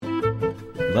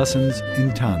Lessons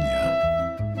in Tanya.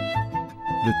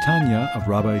 The Tanya of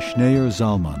Rabbi Schneur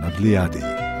Zalman of Liadi,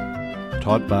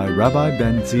 taught by Rabbi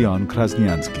Ben Zion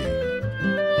Krasniansky.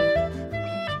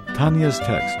 Tanya's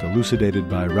text elucidated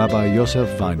by Rabbi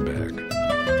Yosef Weinberg.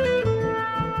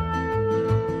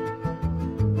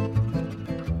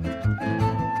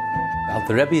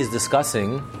 The Rebbe is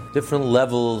discussing different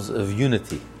levels of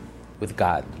unity with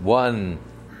God. One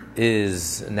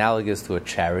is analogous to a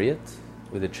chariot,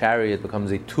 where the chariot becomes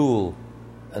a tool,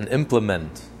 an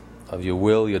implement of your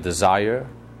will, your desire.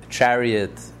 The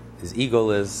chariot is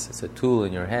egoless, it's a tool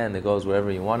in your hand that goes wherever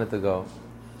you want it to go.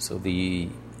 So the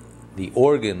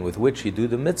organ with which you do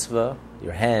the mitzvah,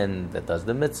 your hand that does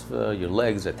the mitzvah, your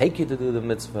legs that take you to do the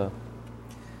mitzvah,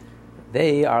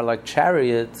 they are like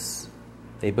chariots.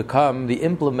 They become the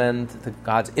implement to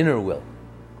God's inner will,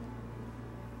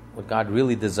 what God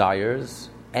really desires,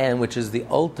 and which is the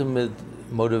ultimate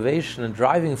motivation and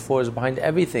driving force behind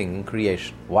everything in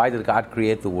creation. Why did God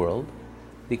create the world?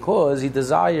 Because He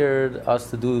desired us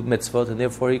to do mitzvot, and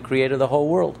therefore He created the whole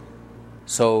world.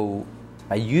 So,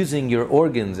 by using your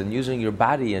organs and using your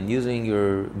body and using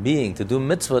your being to do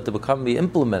mitzvah, to become the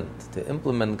implement, to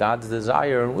implement God's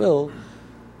desire and will,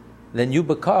 then you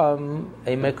become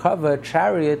a mekava, a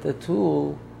chariot, a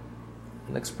tool,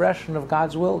 an expression of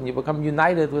God's will, and you become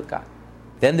united with God.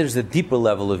 Then there's the deeper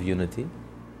level of unity,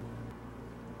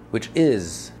 which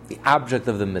is the object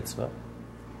of the mitzvah,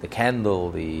 the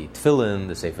candle, the tefillin,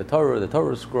 the Sefer Torah, the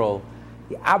Torah scroll,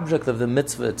 the object of the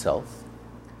mitzvah itself,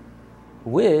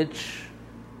 which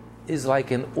is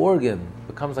like an organ,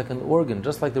 becomes like an organ,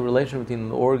 just like the relation between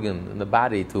an organ and the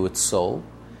body to its soul,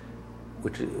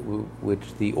 which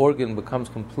the organ becomes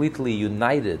completely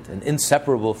united and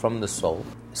inseparable from the soul.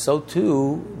 So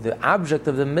too, the object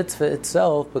of the mitzvah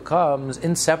itself becomes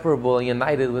inseparable and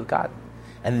united with God.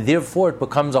 And therefore it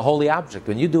becomes a holy object.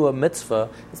 When you do a mitzvah,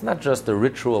 it's not just a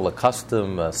ritual, a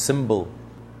custom, a symbol.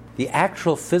 The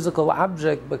actual physical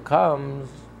object becomes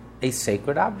a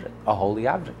sacred object, a holy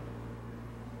object.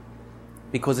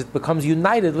 Because it becomes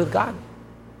united with God.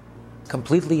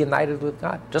 Completely united with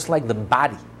God. Just like the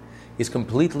body is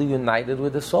completely united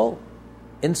with the soul.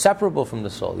 Inseparable from the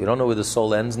soul. You don't know where the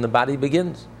soul ends and the body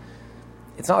begins.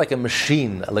 It's not like a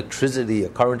machine, electricity, a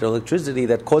current of electricity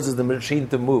that causes the machine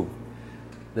to move.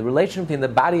 The relation between the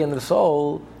body and the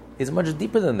soul is much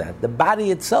deeper than that. The body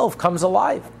itself comes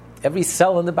alive. Every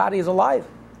cell in the body is alive.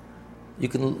 You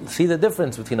can see the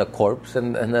difference between a corpse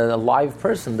and a live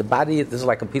person. The body, this is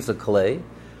like a piece of clay,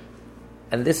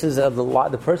 and this is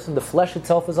the person, the flesh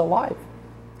itself is alive.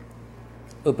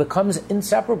 It becomes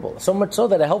inseparable. So much so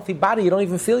that a healthy body, you don't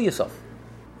even feel yourself.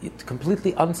 You're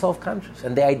completely unself-conscious.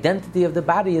 And the identity of the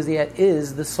body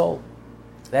is the soul.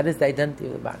 That is the identity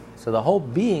of the body. So the whole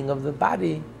being of the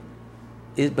body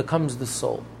becomes the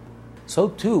soul. So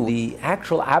too, the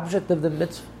actual object of the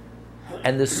mitzvah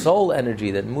and the soul energy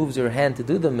that moves your hand to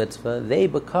do the mitzvah, they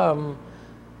become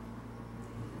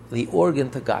the organ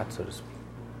to God, so to speak.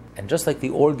 And just like the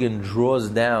organ draws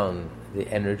down the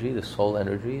energy, the soul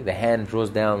energy, the hand draws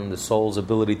down the soul's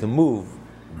ability to move,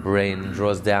 brain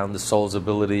draws down the soul's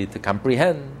ability to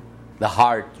comprehend, the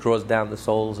heart draws down the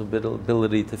soul's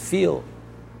ability to feel,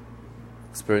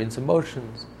 experience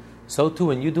emotions. So too,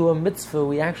 when you do a mitzvah,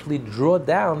 we actually draw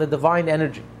down the divine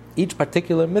energy. Each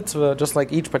particular mitzvah, just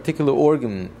like each particular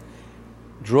organ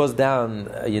draws down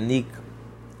a unique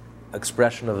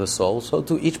expression of the soul, so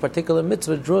too each particular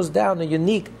mitzvah draws down a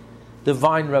unique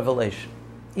divine revelation.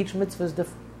 Each mitzvah is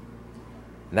different.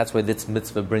 And that's why this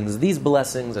mitzvah brings these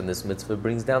blessings, and this mitzvah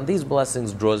brings down these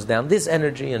blessings, draws down this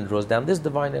energy, and draws down this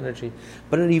divine energy.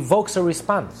 But it evokes a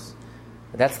response.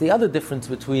 That's the other difference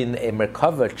between a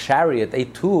merkava, a chariot, a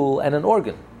tool, and an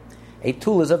organ. A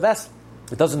tool is a vessel.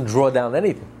 It doesn't draw down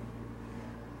anything.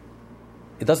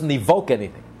 It doesn't evoke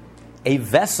anything. A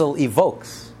vessel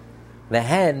evokes. The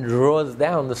hand draws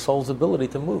down the soul's ability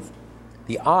to move.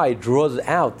 The eye draws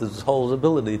out the soul's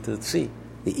ability to see.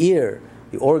 The ear,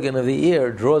 the organ of the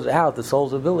ear, draws out the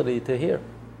soul's ability to hear.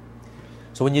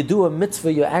 So when you do a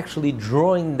mitzvah, you're actually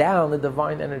drawing down the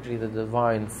divine energy, the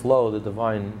divine flow, the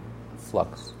divine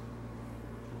flux.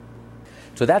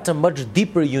 So that's a much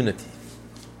deeper unity.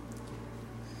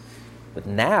 But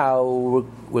now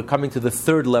we're coming to the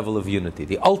third level of unity,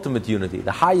 the ultimate unity,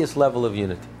 the highest level of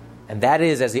unity. And that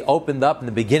is, as he opened up in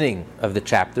the beginning of the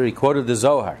chapter, he quoted the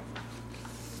Zohar.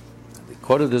 He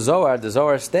quoted the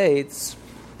Zohar states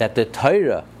that the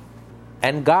Torah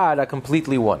and God are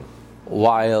completely one.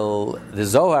 While the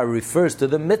Zohar refers to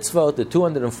the mitzvot, the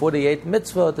 248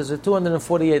 mitzvot, as the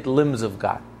 248 limbs of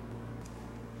God.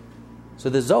 So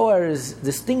the Zohar is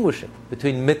distinguishing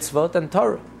between mitzvot and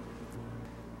Torah.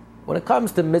 When it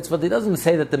comes to mitzvot, he doesn't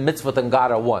say that the mitzvot and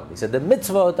God are one. He said the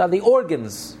mitzvot are the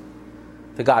organs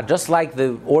to God, just like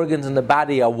the organs in the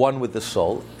body are one with the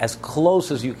soul, as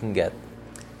close as you can get.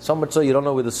 So much so you don't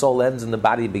know where the soul ends and the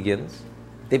body begins.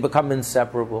 They become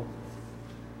inseparable.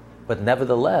 But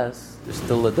nevertheless, there's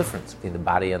still a difference between the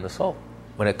body and the soul.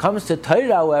 When it comes to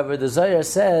Torah, however, the Zohar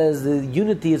says the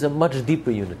unity is a much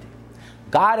deeper unity.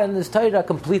 God and His Torah are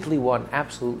completely one,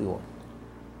 absolutely one.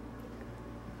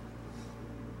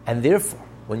 And therefore,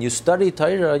 when you study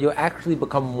Torah, you actually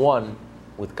become one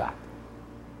with God.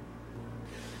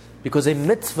 Because a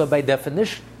mitzvah, by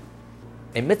definition,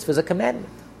 a mitzvah is a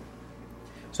commandment.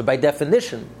 So by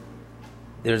definition,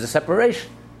 there's a separation.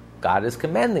 God is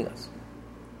commanding us.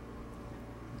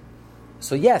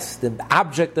 So yes, the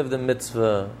object of the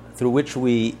mitzvah, through which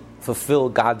we fulfill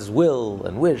God's will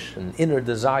and wish and inner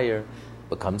desire,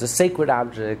 becomes a sacred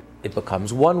object. It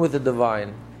becomes one with the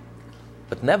divine.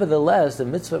 But nevertheless, the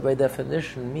mitzvah by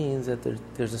definition means that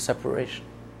there's a separation.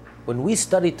 When we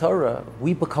study Torah,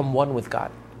 we become one with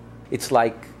God. It's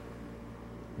like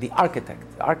the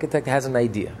architect. The architect has an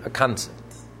idea, a concept.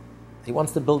 He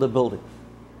wants to build a building.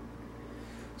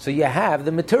 So you have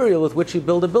the material with which you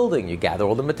build a building. You gather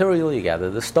all the material, you gather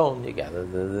the stone, you gather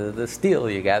the steel,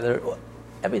 you gather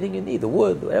everything you need, the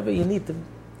wood, whatever you need to.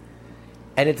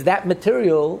 And it's that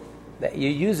material that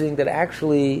you're using that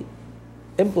actually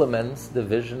implements the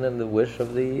vision and the wish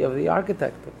of the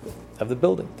architect, of the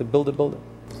building, to build a building.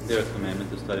 Is there a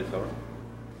commandment to study Torah?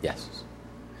 Yes.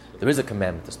 There is a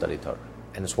commandment to study Torah,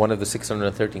 and it's one of the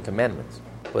 613 commandments.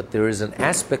 But there is an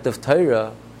aspect of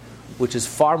Torah which is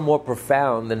far more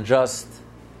profound than just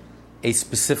a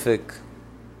specific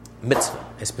mitzvah,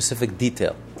 a specific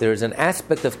detail. There is an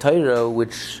aspect of Torah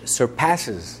which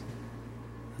surpasses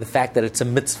the fact that it's a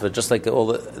mitzvah, just like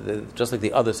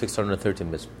the other 613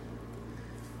 mitzvahs.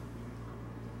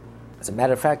 As a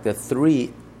matter of fact, there are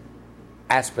three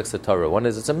aspects of Torah. One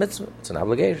is it's a mitzvah, it's an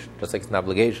obligation. Just like it's an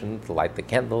obligation to light the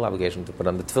candle, obligation to put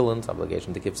on the tefillin, it's an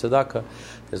obligation to give tzedakah.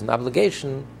 There's an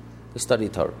obligation to study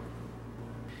Torah.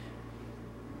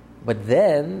 But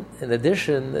then, in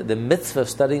addition, the mitzvah of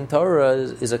studying Torah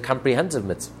is a comprehensive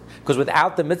mitzvah. Because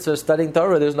without the mitzvah of studying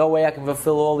Torah, there's no way I can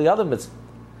fulfill all the other mitzvahs.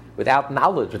 Without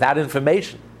knowledge, without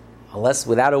information,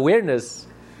 without awareness,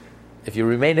 if you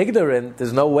remain ignorant,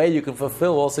 there's no way you can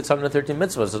fulfill all 613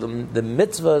 mitzvahs. So the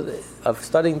mitzvah of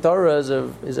studying Torah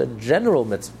is a general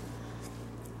mitzvah.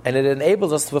 And it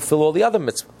enables us to fulfill all the other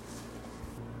mitzvahs.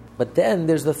 But then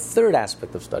there's the third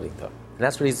aspect of studying Torah. And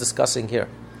that's what he's discussing here.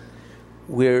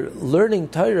 Where learning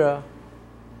Torah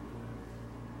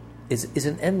is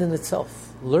an end in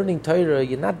itself. Learning Torah,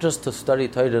 you're not just to study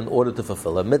Torah in order to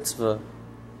fulfill a mitzvah,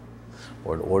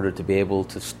 or in order to be able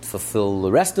to fulfill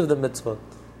the rest of the mitzvah,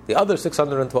 the other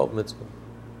 612 mitzvahs.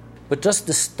 But just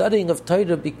the studying of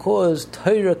Torah because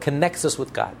Torah connects us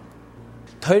with God.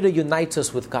 Torah unites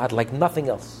us with God like nothing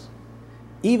else.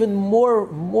 Even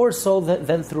more so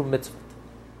than through mitzvah.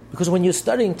 Because when you're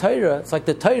studying Torah, it's like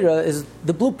the Torah is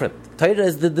the blueprint. Torah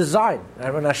is the design.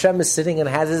 And when Hashem is sitting and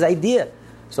has His idea,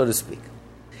 so to speak.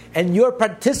 And you're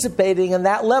participating in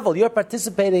that level. You're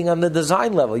participating on the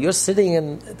design level. You're sitting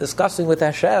and discussing with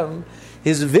Hashem.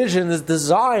 His vision is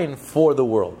designed for the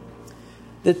world.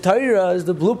 The Torah is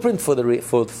the blueprint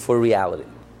for reality.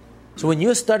 So when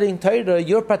you're studying Torah,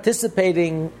 you're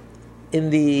participating in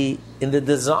the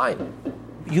design.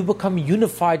 You become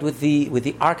unified with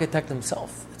the architect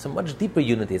himself. It's a much deeper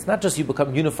unity. It's not just you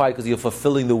become unified because you're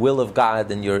fulfilling the will of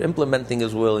God and you're implementing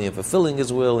His will, and you're fulfilling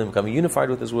His will, and you're becoming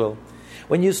unified with His will.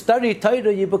 When you study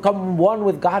Torah, you become one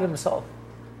with God Himself,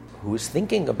 who is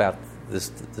thinking about this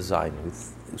design,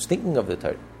 who's thinking of the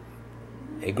Torah.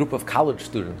 A group of college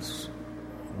students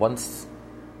once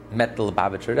met the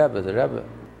Lubavitcher Rebbe, the Rebbe,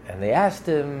 and they asked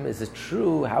him, is it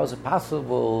true, how is it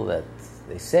possible that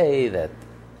they say that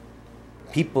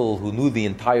people who knew the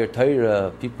entire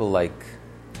Torah, people like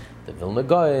the Vilna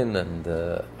Gaon and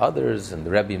others, and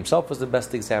the Rebbe himself was the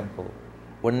best example,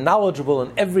 were knowledgeable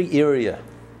in every area,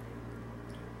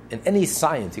 in any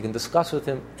science. You can discuss with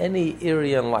him any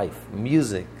area in life,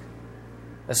 music,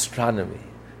 astronomy,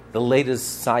 the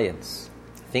latest science,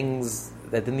 things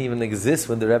that didn't even exist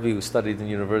when the Rebbe studied in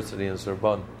university in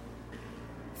Sorbonne,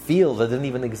 fields that didn't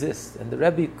even exist. And the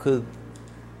Rebbe could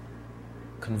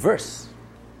converse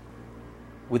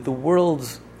with the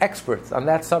world's experts on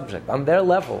that subject, on their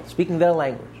level, speaking their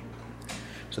language.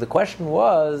 So the question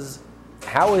was,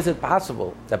 how is it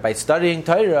possible that by studying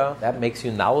Torah, that makes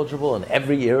you knowledgeable in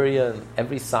every area, in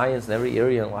every science, in every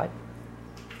area in life?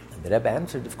 And the Rebbe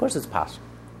answered, of course it's possible.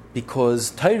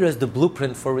 Because Torah is the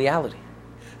blueprint for reality.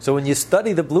 So when you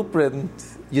study the blueprint,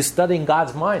 you're studying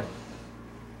God's mind.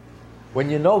 When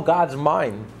you know God's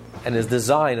mind and His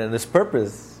design and His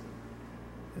purpose,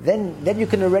 then you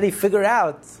can already figure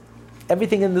out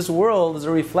everything in this world is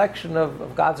a reflection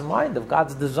of God's mind, of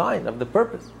God's design, of the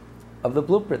purpose, of the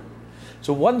blueprint.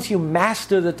 So once you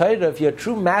master the Torah, if you're a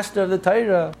true master of the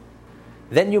Torah,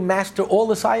 then you master all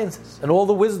the sciences and all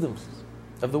the wisdoms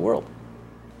of the world.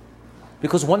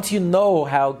 Because once you know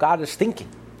how God is thinking,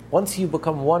 once you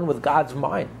become one with God's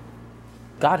mind,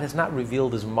 God has not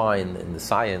revealed His mind in the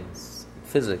science,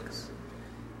 physics.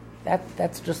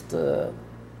 That's just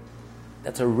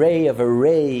that's a ray of a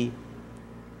ray,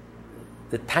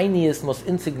 the tiniest, most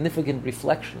insignificant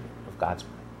reflection of God's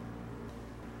mind.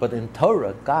 But in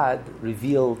Torah, God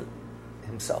revealed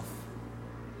Himself.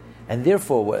 And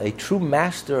therefore, a true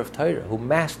master of Torah, who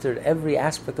mastered every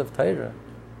aspect of Torah,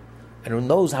 and who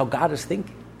knows how God is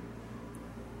thinking,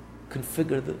 can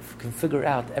figure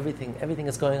out everything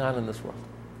that's going on in this world.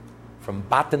 From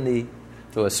botany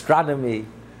to astronomy,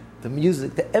 to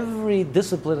music, to every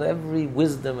discipline, every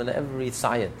wisdom, and every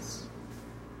science.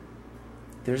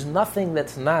 There's nothing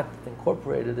that's not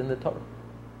incorporated in the Torah.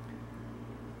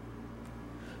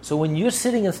 So when you're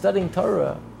sitting and studying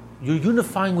Torah, you're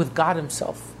unifying with God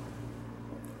Himself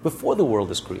before the world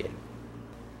is created.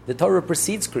 The Torah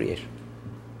precedes creation.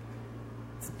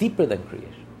 It's deeper than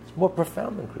creation. It's more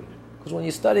profound than creation. Because when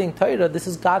you're studying Torah, this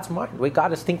is God's mind, the way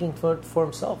God is thinking for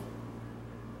Himself.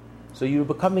 So you're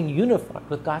becoming unified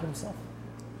with God Himself.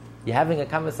 You're having a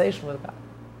conversation with God.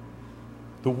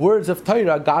 The words of Torah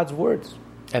are God's words,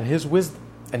 and His wisdom,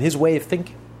 and His way of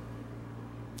thinking,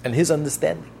 and His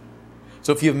understanding.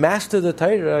 So if you master the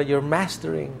Torah, you're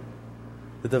mastering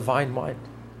the divine mind.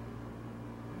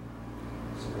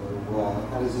 So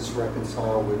how does this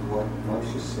reconcile with what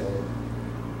Moshe said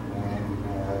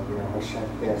when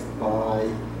Hashem passed by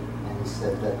and He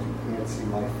said that you can't see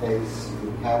my face?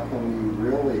 How can we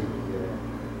really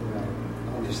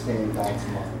understand God's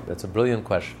mind? That's a brilliant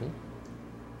question.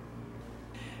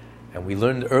 And we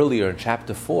learned earlier in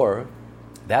chapter 4,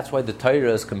 that's why the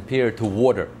Torah is compared to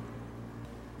water.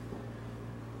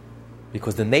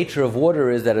 Because the nature of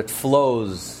water is that it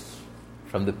flows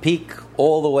from the peak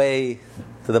all the way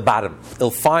to the bottom.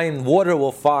 Water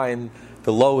will find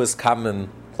the lowest common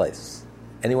place.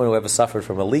 Anyone who ever suffered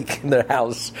from a leak in their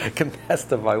house can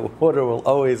testify. Water will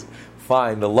always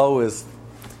find the lowest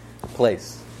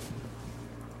place.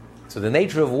 So the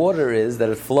nature of water is that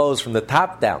it flows from the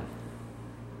top down.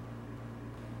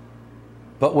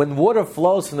 But when water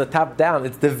flows from the top down,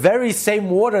 it's the very same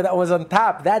water that was on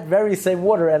top. That very same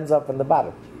water ends up in the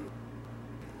bottom.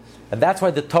 And that's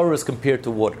why the Torah is compared to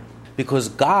water. Because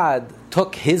God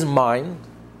took His mind,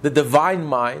 the divine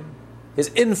mind,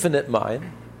 His infinite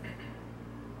mind,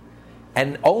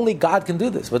 and only God can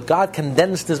do this. But God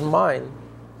condensed His mind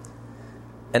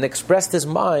and expressed His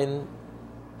mind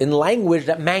in language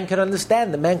that man can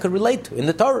understand, that man can relate to, in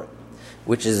the Torah,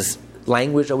 which is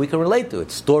language that we can relate to.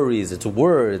 It's stories, it's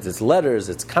words, it's letters,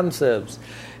 it's concepts.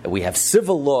 We have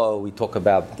civil law. We talk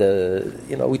about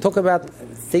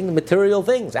material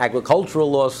things,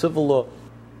 agricultural law, civil law.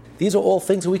 These are all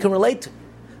things that we can relate to.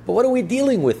 But what are we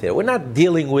dealing with here? We're not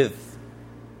dealing with.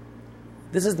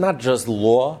 This is not just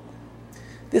law.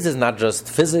 This is not just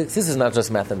physics. This is not just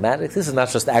mathematics. This is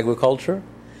not just agriculture.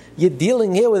 You're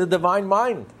dealing here with a divine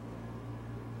mind.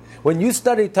 When you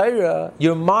study Torah,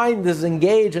 your mind is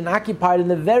engaged and occupied in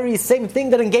the very same thing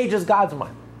that engages God's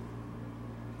mind.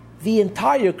 The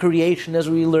entire creation, as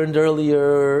we learned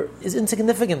earlier, is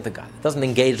insignificant to God. It doesn't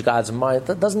engage God's mind.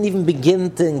 It doesn't even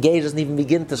begin to engage, doesn't even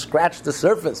begin to scratch the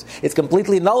surface. It's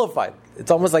completely nullified.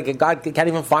 It's almost like God can't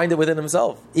even find it within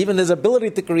Himself. Even His ability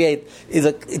to create is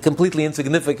completely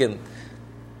insignificant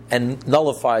and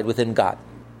nullified within God.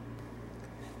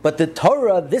 But the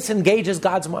Torah, this engages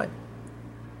God's mind.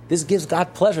 This gives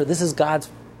God pleasure. This is God's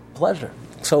pleasure.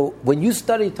 So when you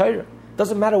study Torah, it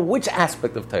doesn't matter which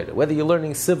aspect of Torah, whether you're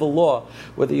learning civil law,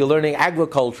 whether you're learning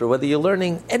agriculture, whether you're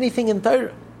learning anything in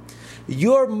Torah,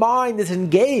 your mind is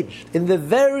engaged in the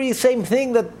very same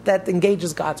thing that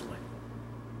engages God's mind.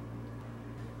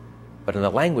 But in a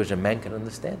language that man can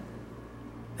understand.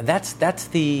 And that's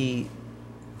the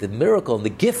miracle and the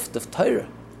gift of Torah.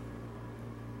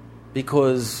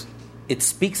 Because it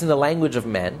speaks in the language of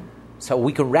man, so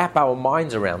we can wrap our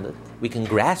minds around it. We can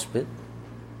grasp it.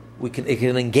 It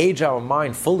can engage our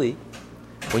mind fully.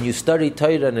 When you study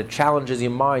Torah and it challenges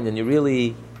your mind and you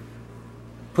really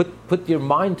put your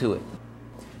mind to it,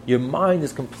 your mind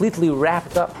is completely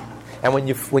wrapped up. And when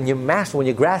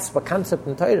you grasp a concept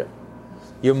in Torah,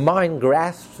 your mind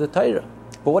grasps the Torah.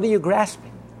 But what are you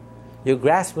grasping? You're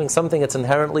grasping something that's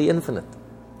inherently infinite.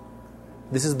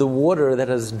 This is the water that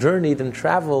has journeyed and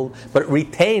traveled, but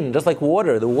retained, just like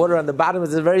water. The water on the bottom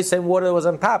is the very same water that was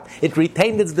on top. It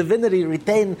retained its divinity,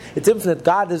 retained its infinite.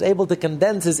 God is able to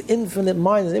condense His infinite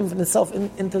mind, His infinite self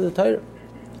into the Torah.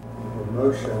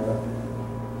 Moshe,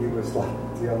 he was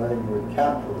like dealing with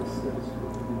capitalists.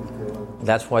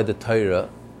 That's why the Torah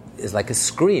is like a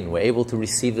screen. We're able to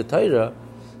receive the Torah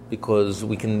because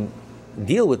we can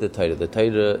deal with the Torah. The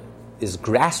Torah is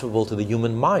graspable to the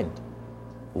human mind.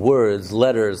 Words,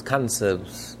 letters,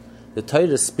 concepts. The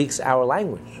Torah speaks our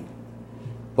language.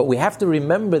 But we have to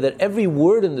remember that every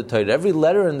word in the Torah, every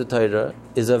letter in the Torah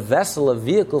is a vessel, a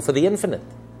vehicle for the infinite.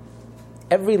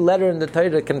 Every letter in the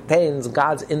Torah contains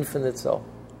God's infinite self.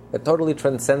 It totally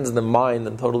transcends the mind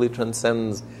and totally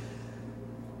transcends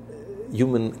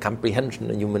human comprehension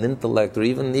and human intellect, or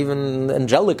even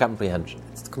angelic comprehension.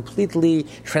 It completely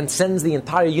transcends the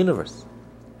entire universe.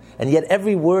 And yet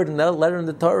every word and letter in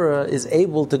the Torah is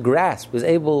able to grasp,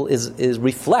 is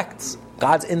reflects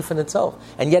God's infinite self.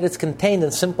 And yet it's contained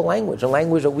in simple language, a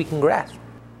language that we can grasp.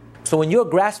 So when you're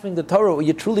grasping the Torah, what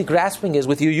you're truly grasping is,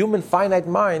 with your human finite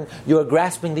mind, you are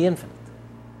grasping the infinite.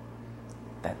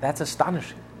 That's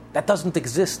astonishing. That doesn't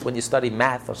exist when you study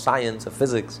math or science or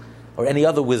physics or any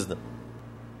other wisdom.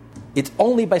 It's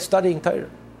only by studying Torah.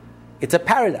 It's a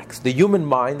paradox. The human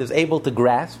mind is able to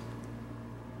grasp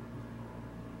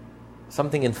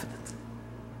something infinite.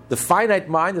 The finite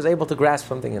mind is able to grasp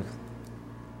something infinite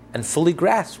and fully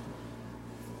grasp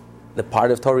the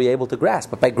part of Torah you're able to grasp.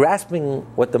 But by grasping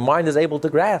what the mind is able to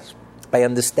grasp, by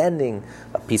understanding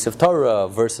a piece of Torah, a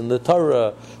verse in the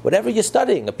Torah, whatever you're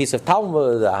studying, a piece of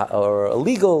Talmud or a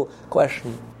legal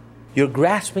question, you're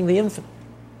grasping the infinite.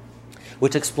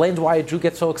 Which explains why a Jew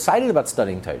gets so excited about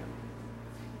studying Torah.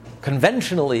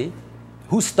 Conventionally,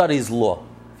 who studies law?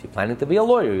 If you're planning to be a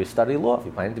lawyer, you study law. If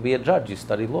you're planning to be a judge, you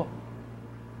study law.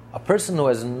 A person who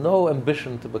has no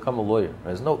ambition to become a lawyer,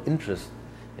 has no interest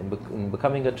in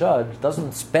becoming a judge,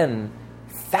 doesn't spend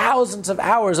thousands of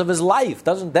hours of his life,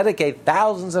 doesn't dedicate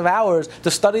thousands of hours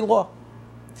to study law.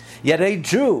 Yet a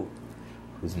Jew,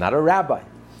 who's not a rabbi,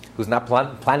 who's not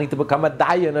planning to become a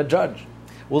dayan, a judge,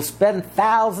 will spend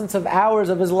thousands of hours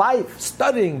of his life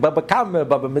studying Baba Kama,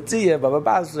 Baba Metzia, Baba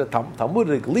Basra,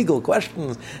 Talmudic, legal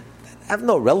questions that have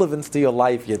no relevance to your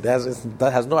life. It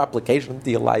has no application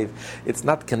to your life. It's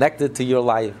not connected to your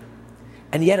life.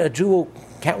 And yet a Jew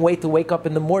can't wait to wake up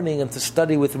in the morning and to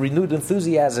study with renewed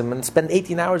enthusiasm and spend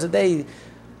 18 hours a day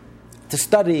to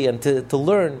study and to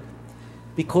learn,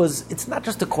 because it's not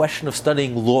just a question of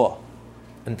studying law,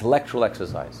 intellectual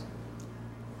exercise.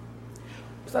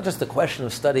 It's not just a question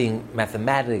of studying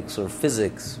mathematics or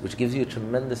physics, which gives you a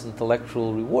tremendous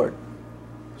intellectual reward.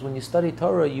 Because when you study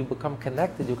Torah, you become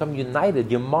connected, you become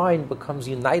united. Your mind becomes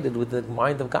united with the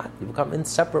mind of God. You become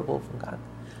inseparable from God.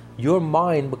 Your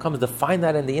mind becomes the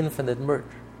finite and the infinite merge.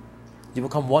 You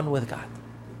become one with God.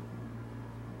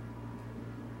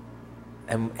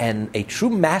 And a true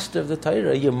master of the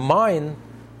Torah, your mind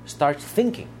starts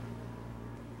thinking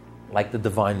like the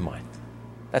divine mind.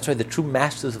 That's why the true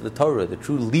masters of the Torah, the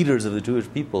true leaders of the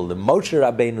Jewish people, the Moshe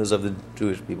Rabbeinus of the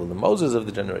Jewish people, the Moses of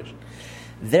the generation,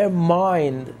 their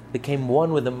mind became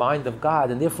one with the mind of God,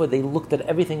 and therefore they looked at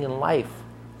everything in life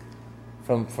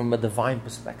from a divine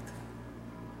perspective,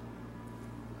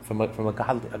 from a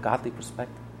godly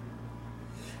perspective.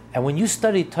 And when you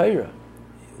study Torah,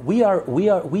 we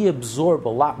absorb a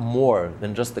lot more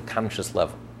than just the conscious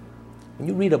level. When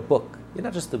you read a book, you're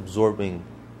not just absorbing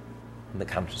in the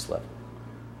conscious level.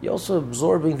 You're also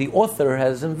absorbing, the author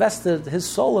has invested his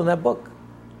soul in that book.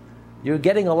 You're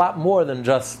getting a lot more than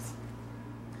just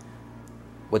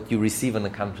what you receive on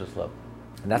the conscious level.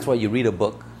 And that's why you read a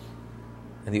book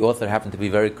and the author happens to be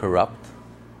very corrupt,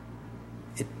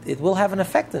 it will have an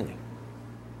effect on you.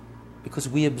 Because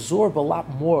we absorb a lot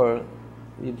more,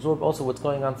 we absorb also what's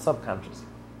going on subconsciously.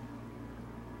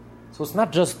 So it's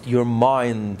not just your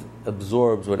mind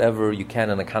absorbs whatever you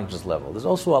can on a conscious level. There's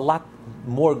also a lot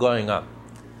more going on.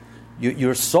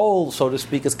 Your soul, so to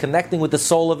speak, is connecting with the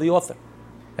soul of the author.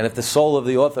 And if the soul of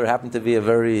the author happened to be a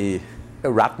very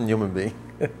rotten human being,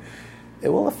 it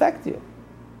will affect you.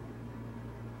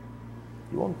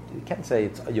 You can't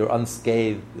say you're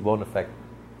unscathed, it won't affect you.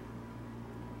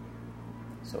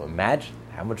 So imagine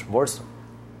how much more so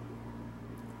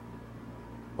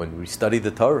when we study the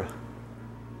Torah,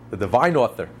 the divine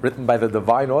author, written by the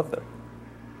divine author.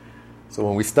 So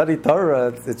when we study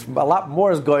Torah, it's a lot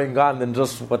more is going on than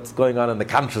just what's going on the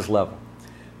conscious level.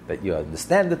 That you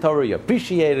understand the Torah, you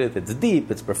appreciate it, it's deep,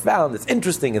 it's profound, it's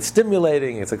interesting, it's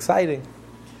stimulating, it's exciting.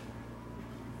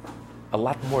 A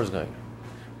lot more is going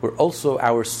on.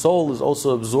 Our soul is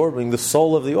also absorbing the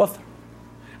soul of the author.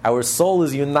 Our soul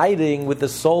is uniting with the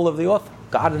soul of the author.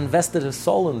 God invested his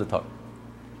soul in the Torah.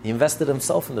 He invested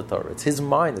himself in the Torah. It's his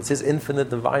mind. It's his infinite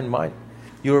divine mind.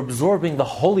 You're absorbing the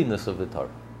holiness of the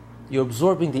Torah. You're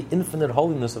absorbing the infinite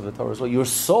holiness of the Torah. So your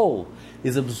soul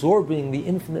is absorbing the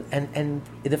infinite, and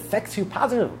it affects you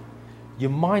positively. Your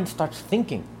mind starts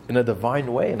thinking in a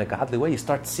divine way, in a godly way. You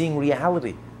start seeing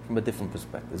reality from a different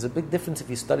perspective. There's a big difference if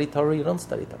you study Torah, you don't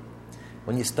study Torah.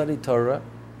 When you study Torah,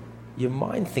 your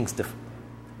mind thinks differently.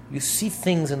 You see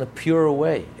things in a purer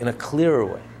way, in a clearer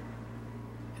way,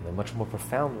 in a much more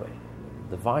profound way, in a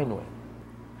divine way.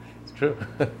 It's true.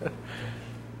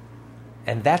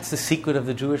 And that's the secret of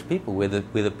the Jewish people. We're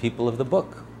the people of the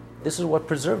book. This is what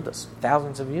preserved us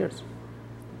thousands of years.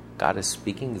 God is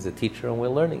speaking, He's a teacher, and we're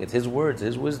learning. It's His words,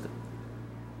 His wisdom.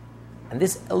 And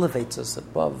this elevates us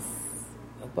above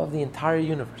the entire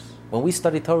universe. When we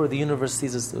study Torah, the universe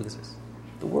ceases to exist.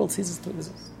 The world ceases to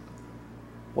exist.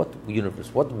 What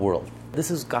universe? What world? This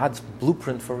is God's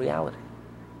blueprint for reality.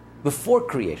 Before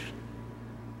creation.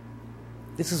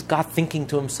 This is God thinking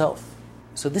to Himself.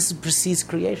 So this precedes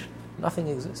creation. Nothing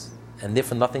exists. And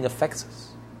therefore nothing affects us.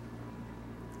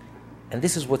 And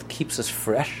this is what keeps us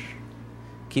fresh,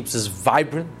 keeps us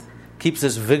vibrant, keeps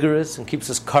us vigorous, and keeps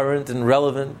us current and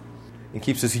relevant, and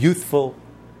keeps us youthful.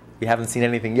 We haven't seen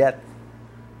anything yet.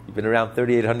 We've been around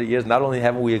 3,800 years. Not only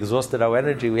haven't we exhausted our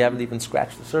energy, we haven't even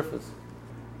scratched the surface.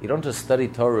 You don't just study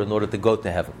Torah in order to go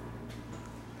to heaven.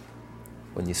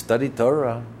 When you study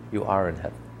Torah, you are in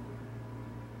heaven.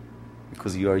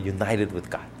 Because you are united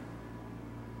with God.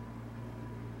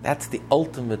 That's the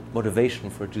ultimate motivation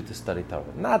for a Jew to study Torah.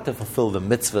 Not to fulfill the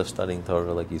mitzvah of studying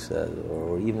Torah, like you said,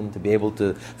 or even to be able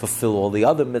to fulfill all the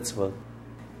other mitzvahs.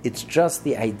 It's just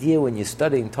the idea when you're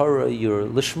studying Torah, you're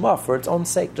lishma, for its own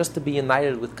sake, just to be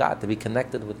united with God, to be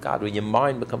connected with God, where your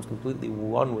mind becomes completely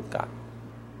one with God.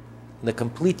 In a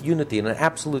complete unity, in an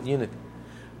absolute unity.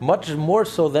 Much more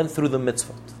so than through the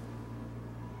mitzvot.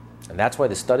 And that's why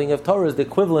the studying of Torah is the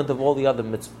equivalent of all the other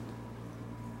mitzvot.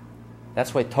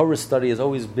 That's why Torah study has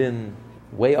always been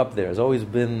way up there, has always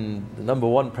been the number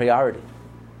one priority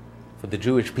for the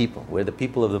Jewish people. We're the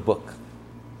people of the book.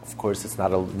 Of course, it's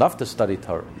not enough to study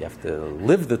Torah. You have to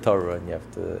live the Torah, and you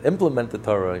have to implement the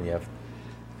Torah, and you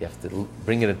have to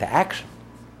bring it into action.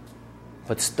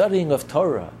 But studying of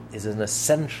Torah is an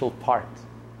essential part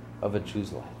of a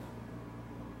Jew's life.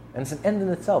 And it's an end in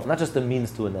itself, not just a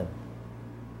means to an end.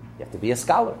 You have to be a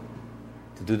scholar.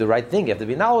 To do the right thing, you have to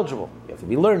be knowledgeable. You have to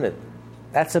be learned.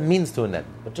 That's a means to an end.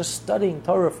 But just studying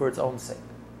Torah for its own sake.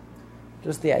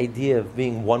 Just the idea of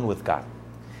being one with God.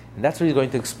 And that's what he's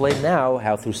going to explain now,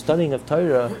 how through studying of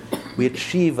Torah, we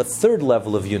achieve a third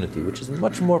level of unity, which is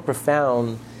much more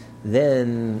profound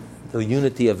than the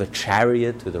unity of a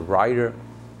chariot with a rider,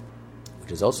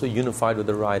 which is also unified with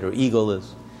the rider, eagle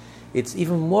is. It's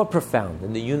even more profound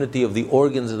than the unity of the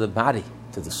organs of the body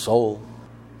to the soul,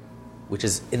 which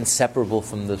is inseparable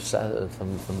from the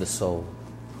soul.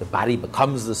 The body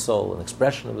becomes the soul, an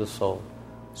expression of the soul.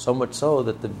 So much so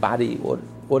that the body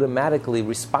automatically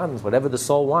responds. Whatever the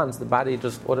soul wants, the body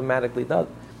just automatically does.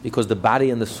 Because the body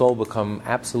and the soul become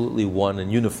absolutely one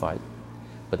and unified.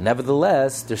 But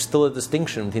nevertheless, there's still a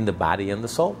distinction between the body and the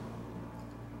soul.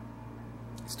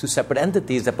 It's two separate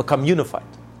entities that become unified.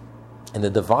 And the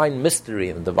divine mystery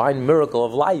and the divine miracle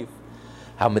of life,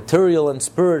 how material and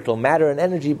spiritual, matter and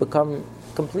energy become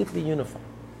completely unified.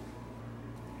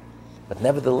 But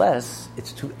nevertheless,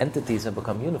 it's two entities that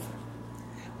become unified.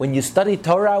 When you study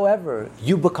Torah, however,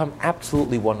 you become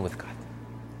absolutely one with God.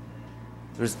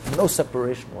 There's no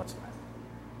separation whatsoever.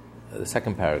 The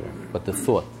second paragraph, but the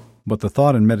thought. But the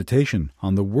thought and meditation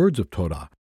on the words of Torah,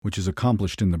 which is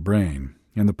accomplished in the brain,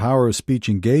 and the power of speech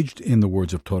engaged in the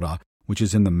words of Torah, which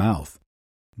is in the mouth,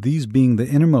 these being the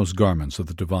innermost garments of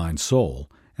the divine soul,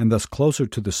 and thus closer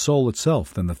to the soul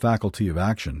itself than the faculty of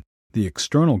action, the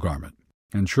external garment,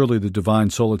 and surely the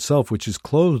divine soul itself which is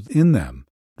clothed in them,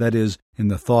 that is, in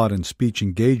the thought and speech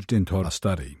engaged in Torah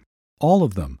study. All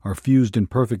of them are fused in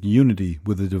perfect unity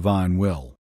with the divine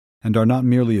will, and are not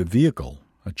merely a vehicle,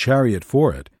 a chariot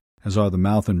for it, as are the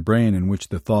mouth and brain in which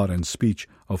the thought and speech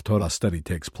of Torah study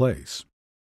takes place.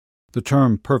 The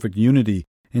term perfect unity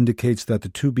indicates that the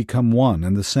two become one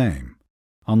and the same,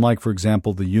 unlike, for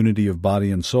example, the unity of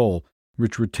body and soul,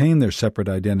 which retain their separate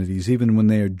identities even when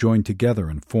they are joined together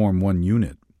and form one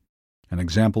unit. An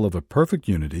example of a perfect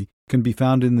unity can be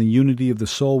found in the unity of the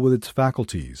soul with its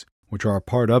faculties, which are a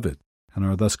part of it, and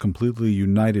are thus completely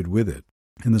united with it.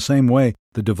 In the same way,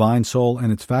 the divine soul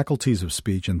and its faculties of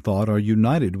speech and thought are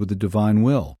united with the divine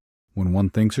will, when one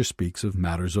thinks or speaks of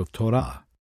matters of Torah.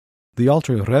 The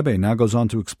Alter Rebbe now goes on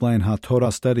to explain how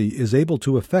Torah study is able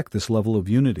to effect this level of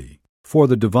unity. For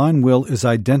the divine will is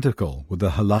identical with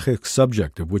the halachic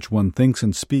subject of which one thinks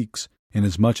and speaks,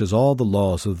 inasmuch as all the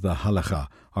laws of the halacha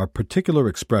are particular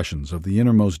expressions of the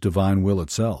innermost divine will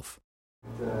itself.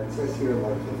 It says here,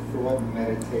 like the thought and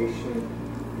meditation,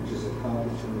 which is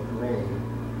accomplished in the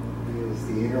brain, is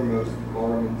the innermost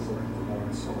garments of the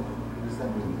divine soul. What does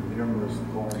that mean, the innermost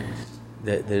garments?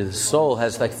 The soul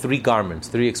has like three garments,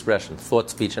 three expressions: thought,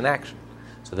 speech, and action.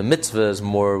 So the mitzvah is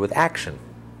more with action.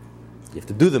 You have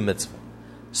to do the mitzvah.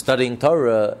 Studying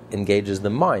Torah engages the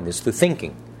mind. It's through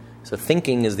thinking. So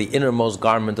thinking is the innermost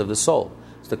garment of the soul.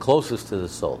 It's the closest to the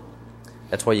soul.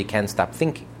 That's why you can't stop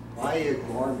thinking. Why a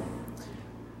garment?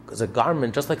 Because a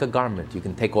garment, just like a garment, you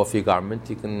can take off your garment,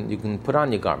 you can put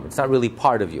on your garment. It's not really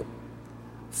part of you.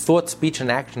 Thought, speech, and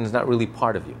action is not really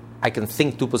part of you. I can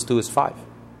think 2 + 2 is 5.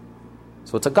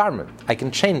 So it's a garment. I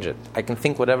can change it. I can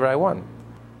think whatever I want.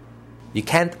 You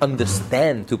can't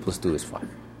understand 2 + 2 is 5.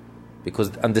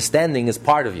 Because understanding is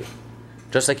part of you.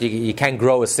 Just like you can't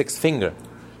grow a 6th finger.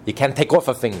 You can't take off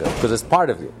a finger because it's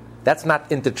part of you. That's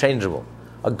not interchangeable.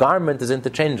 A garment is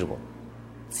interchangeable.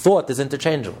 Thought is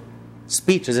interchangeable.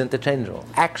 Speech is interchangeable.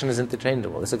 Action is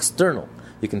interchangeable. It's external.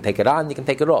 You can take it on, you can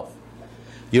take it off.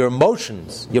 Your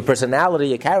emotions, your personality,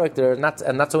 your character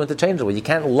are not so interchangeable. You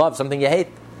can't love something you hate.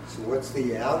 So what's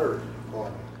the outer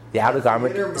garment? The outer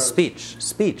garment is speech.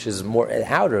 Speech is more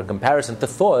outer in comparison to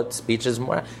thought. Speech is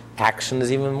more. Action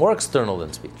is even more external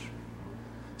than speech.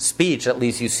 Speech, at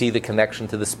least you see the connection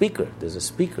to the speaker. There's a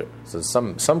speaker, so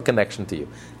some connection to you.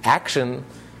 Action,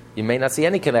 you may not see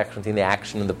any connection between the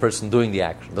action and the person doing the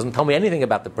action. It doesn't tell me anything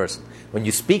about the person. When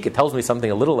you speak, it tells me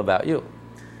something a little about you.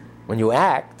 When you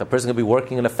act, the person could be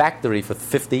working in a factory for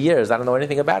 50 years. I don't know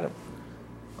anything about him.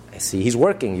 I see he's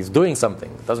working, he's doing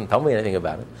something. It doesn't tell me anything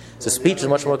about him. So speech is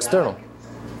much more external.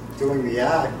 Doing the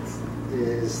act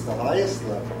is the highest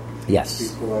level.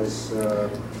 Yes. Because,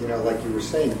 like you were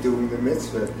saying, doing the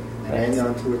mitzvah and end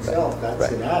unto itself,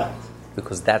 that's an act.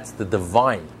 Because that's the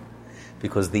divine.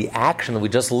 Because the action, we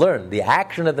just learned, the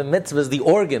action of the mitzvah is the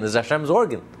organ, is Hashem's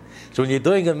organ. So when you're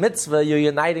doing a mitzvah, you're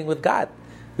uniting with God.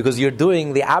 Because you're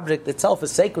doing, the object itself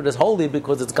is sacred, is holy,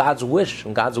 because it's God's wish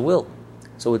and God's will.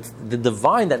 So it's the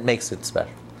divine that makes it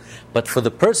special. But for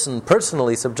the person,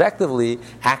 personally, subjectively,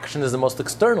 action is the most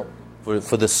external.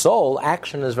 For the soul,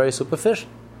 action is very superficial.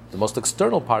 The most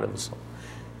external part of the soul.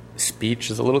 Speech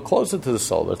is a little closer to the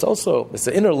soul, but it's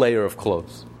the inner layer of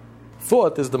clothes.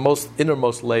 Thought is the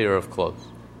innermost layer of clothes.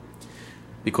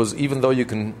 Because even though you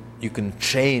can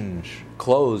change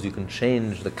clothes, you can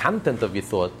change the content of your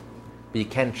thought, but you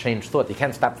can't change thought. You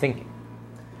can't stop thinking.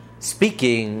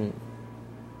 Speaking,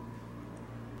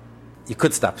 you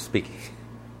could stop speaking,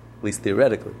 at least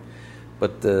theoretically.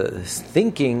 But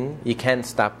thinking, you can't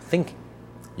stop thinking.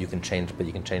 You can change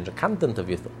the content of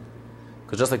your thought.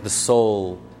 Because just like the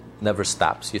soul never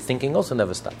stops, your thinking also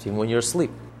never stops, even when you're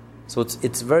asleep. So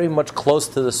it's very much close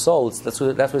to the soul. That's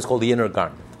what it's called, the inner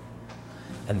garment.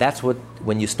 And that's what,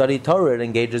 when you study Torah, it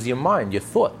engages your mind, your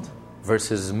thought,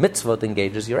 versus mitzvah, it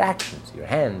engages your actions, your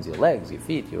hands, your legs, your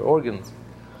feet, your organs.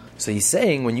 So he's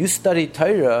saying, when you study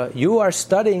Torah, you are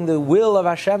studying the will of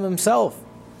Hashem Himself,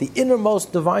 the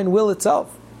innermost divine will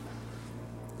itself.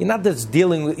 You're not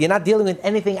dealing with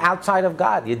anything outside of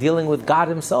God. You're dealing with God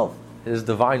Himself. His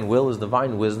divine will, His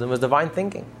divine wisdom, His divine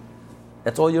thinking.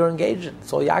 That's all you're engaged in.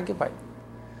 That's all you occupy.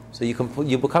 So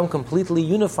you become completely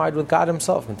unified with God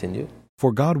Himself. Continue.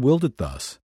 For God willed it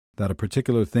thus, that a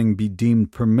particular thing be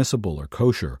deemed permissible or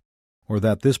kosher, or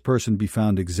that this person be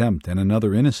found exempt and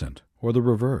another innocent, or the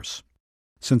reverse.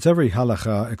 Since every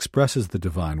halacha expresses the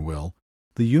divine will,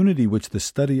 the unity which the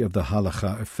study of the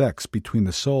halacha effects between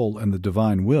the soul and the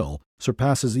divine will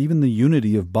surpasses even the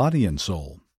unity of body and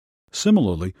soul.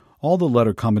 Similarly, all the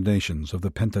letter combinations of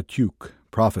the Pentateuch,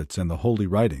 prophets, and the holy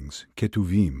writings,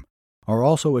 Ketuvim, are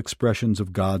also expressions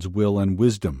of God's will and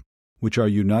wisdom, which are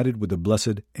united with the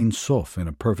blessed Ein Sof in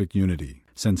a perfect unity,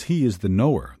 since He is the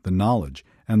knower, the knowledge,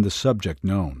 and the subject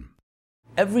known.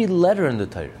 Every letter in the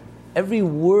Torah, every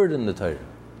word in the Torah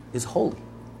is holy.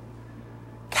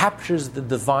 Captures the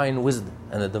divine wisdom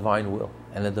and the divine will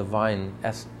and the divine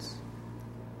essence,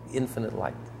 infinite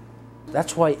light.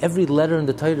 That's why every letter in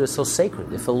the Torah is so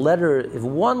sacred. If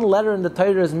one letter in the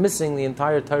Torah is missing, the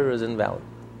entire Torah is invalid.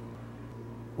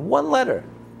 One letter,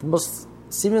 the most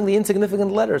seemingly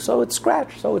insignificant letter, so it's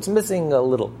scratched, so it's missing a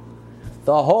little.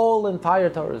 The whole entire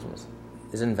Torah is missing,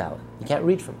 is invalid. You can't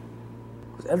read from it.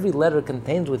 Because every letter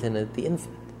contains within it the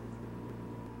infinite,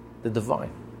 the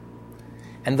divine.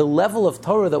 And the level of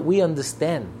Torah that we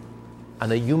understand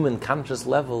on a human conscious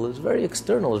level is very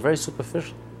external, is very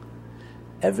superficial.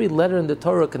 Every letter in the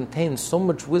Torah contains so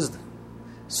much wisdom,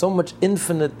 so much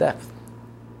infinite depth.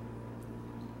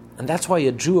 And that's why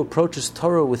a Jew approaches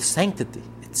Torah with sanctity.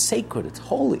 It's sacred, it's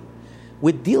holy.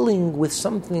 We're dealing with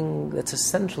something that's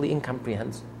essentially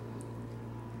incomprehensible.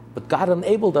 But God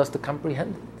enabled us to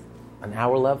comprehend it on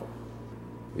our level.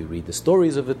 We read the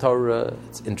stories of the Torah,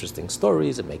 it's interesting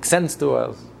stories, it makes sense to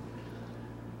us.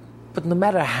 But no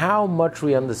matter how much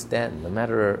we understand, no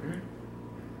matter,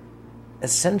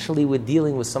 essentially we're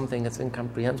dealing with something that's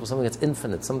incomprehensible, something that's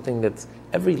infinite, something that's,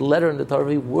 every letter in the Torah,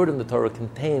 every word in the Torah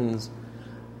contains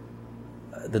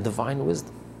the divine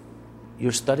wisdom.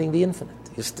 You're studying the infinite.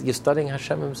 You're studying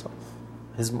Hashem himself,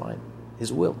 his mind,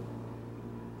 his will.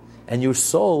 And your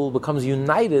soul becomes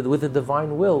united with the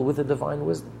divine will, with the divine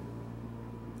wisdom.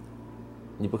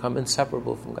 And you become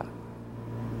inseparable from God.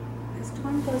 As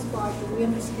time goes by, do we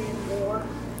understand more?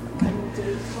 And do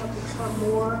we become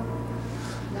more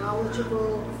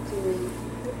knowledgeable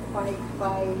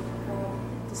by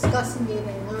discussing it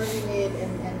and learning it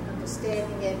and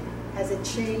understanding it? Has it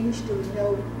changed? Do we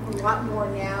know a lot more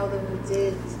now than we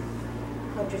did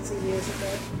hundreds of years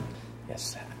ago?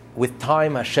 Yes. With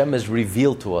time, Hashem has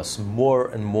revealed to us more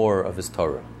and more of His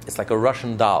Torah. It's like a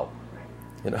Russian doll.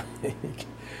 You know,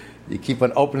 you keep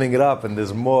on opening it up, and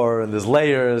there's more, and there's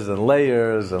layers and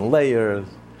layers and layers.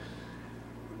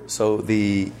 So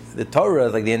the Torah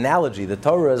is like the analogy. The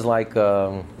Torah is like,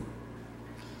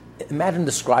 imagine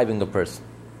describing a person,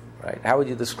 right? How would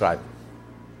you describe them?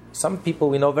 Some people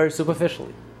we know very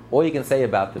superficially. All you can say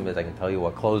about them is, I can tell you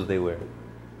what clothes they wear.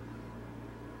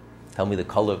 Tell me the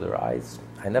color of their eyes.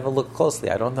 I never look closely,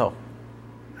 I don't know.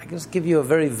 I can just give you a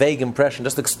very vague impression,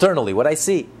 just externally, what I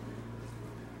see.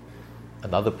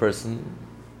 Another person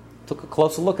took a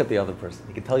closer look at the other person.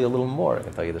 He can tell you a little more. I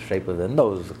can tell you the shape of their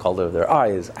nose, the color of their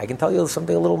eyes. I can tell you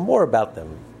something a little more about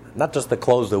them. Not just the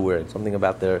clothes they're wearing, something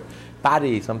about their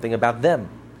body, something about them.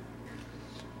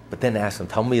 But then ask them,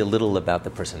 tell me a little about the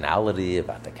personality,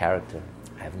 about the character.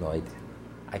 I have no idea.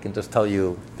 I can just tell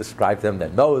you, describe them, their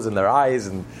nose and their eyes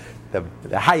and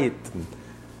the height. And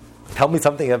tell me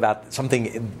something about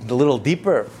something a little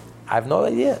deeper. I have no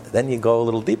idea. Then you go a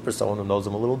little deeper, someone who knows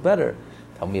them a little better.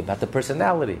 Tell me about the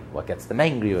personality. What gets them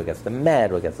angry, what gets them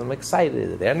mad, what gets them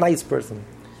excited. They're a nice person.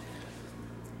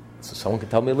 So someone can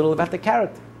tell me a little about the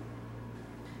character.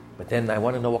 But then I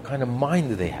want to know what kind of mind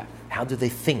do they have? How do they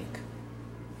think?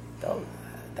 So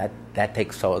that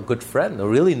takes a good friend who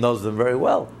really knows them very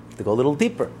well to go a little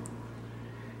deeper.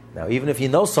 Now, even if you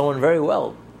know someone very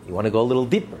well, you want to go a little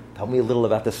deeper. Tell me a little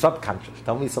about the subconscious.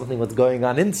 Tell me something what's going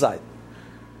on inside.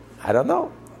 I don't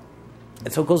know.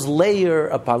 And so it goes layer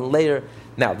upon layer.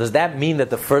 Now, does that mean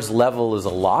that the first level is a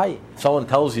lie? Someone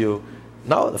tells you,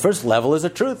 no, the first level is a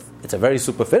truth. It's a very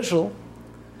superficial.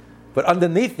 But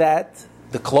underneath that,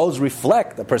 the clothes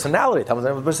reflect the personality. Tell me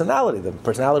the personality. The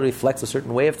personality reflects a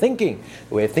certain way of thinking.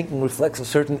 The way of thinking reflects a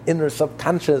certain inner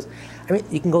subconscious. I mean,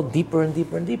 you can go deeper and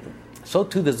deeper and deeper. So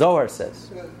too the Zohar says.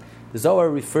 The Zohar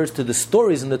refers to the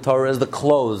stories in the Torah as the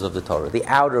clothes of the Torah, the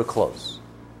outer clothes.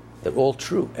 They're all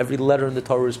true. Every letter in the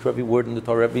Torah is true. Every word in the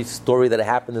Torah, every story that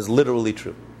happened is literally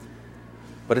true.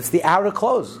 But it's the outer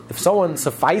clothes. If someone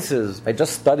suffices by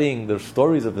just studying the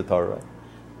stories of the Torah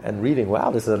and reading,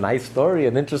 wow, this is a nice story,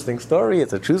 an interesting story,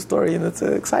 it's a true story, and it's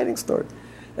an exciting story,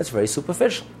 that's very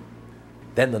superficial.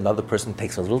 Then another person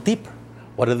takes a little deeper.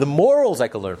 What are the morals I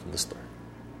can learn from the story?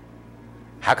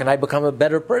 How can I become a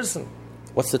better person?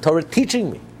 What's the Torah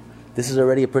teaching me? This is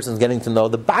already a person getting to know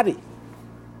the body.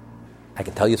 I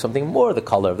can tell you something more, the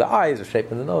color of the eyes, the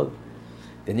shape of the nose.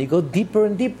 Then you go deeper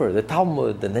and deeper, the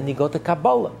Talmud, and then you go to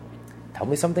Kabbalah. Tell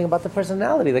me something about the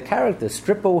personality, the character.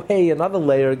 Strip away another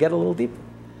layer, get a little deeper.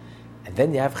 And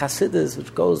then you have Chassidus,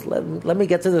 which goes, let me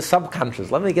get to the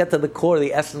subconscious, let me get to the core,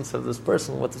 the essence of this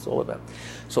person, what it's all about.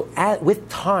 So with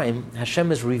time, Hashem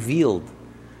has revealed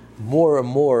more and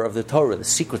more of the Torah, the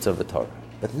secrets of the Torah.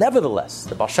 But nevertheless,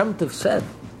 the Baal Shem Tov said,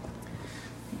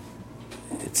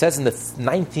 it says in the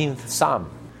 19th Psalm,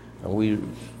 and we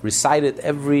recite it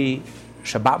every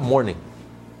Shabbat morning.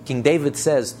 King David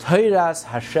says, Toiras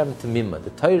Hashem Tamima. The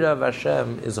Torah of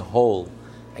Hashem is whole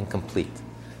and complete.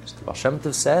 So the Baal Shem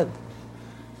Tov said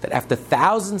that after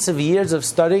thousands of years of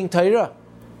studying Torah,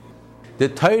 the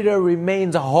Torah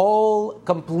remains whole,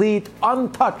 complete,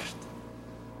 untouched,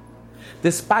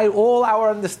 despite all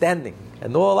our understanding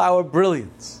and all our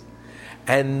brilliance.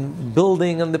 And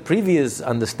building on the previous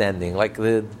understanding, like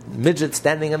the midget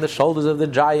standing on the shoulders of the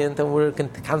giant, and we're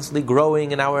constantly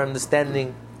growing in our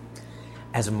understanding.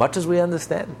 As much as we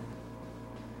understand,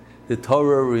 the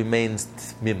Torah remains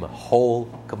tmima, whole,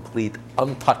 complete,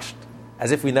 untouched,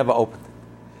 as if we never opened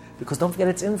it. Because don't forget,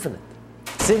 it's infinite.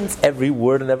 Since every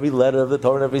word and every letter of the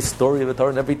Torah, and every story of the Torah,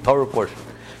 and every Torah portion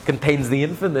contains the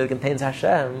infinite, contains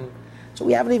Hashem, So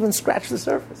we haven't even scratched the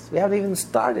surface. We haven't even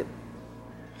started.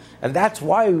 And that's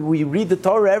why we read the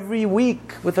Torah every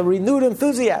week with a renewed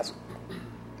enthusiasm.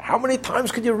 How many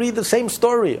times could you read the same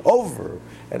story over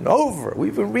and over?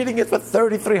 We've been reading it for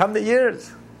 300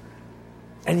 years.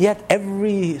 And yet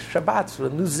every Shabbat,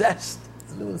 with a new zest,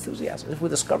 a new enthusiasm, as if we're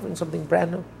discovering something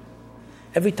brand new.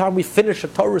 Every time we finish a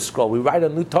Torah scroll, we write a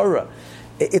new Torah.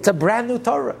 It's a brand new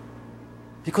Torah.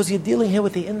 Because you're dealing here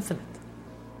with the infinite.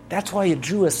 That's why a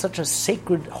Jew has such a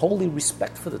sacred, holy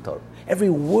respect for the Torah. Every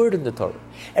word in the Torah,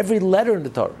 every letter in the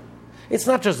Torah. It's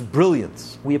not just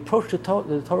brilliance. We approach the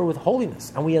Torah with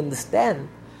holiness, and we understand,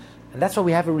 and that's why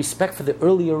we have a respect for the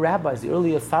earlier rabbis, the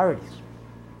earlier authorities.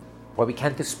 Why we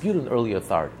can't dispute an earlier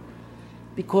authority.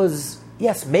 Because,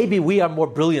 yes, maybe we are more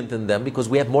brilliant than them because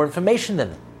we have more information than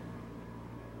them.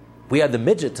 We are the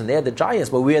midgets and they are the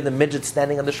giants, but we are the midgets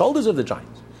standing on the shoulders of the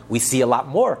giants. We see a lot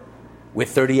more. We're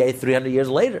 300 years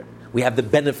later. We have the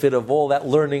benefit of all that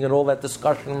learning and all that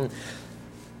discussion.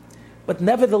 But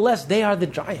nevertheless, they are the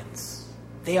giants.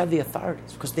 They are the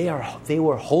authorities because they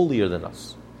were holier than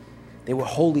us. They were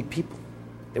holy people.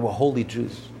 They were holy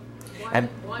Jews.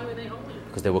 Why were they holy?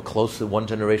 Because they were closer, one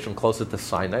generation closer to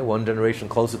Sinai, one generation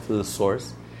closer to the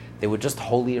source. They were just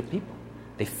holier people.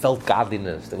 They felt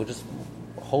godliness. They were just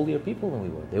holier people than we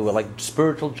were. They were like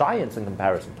spiritual giants in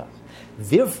comparison to us.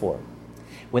 Therefore,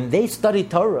 when they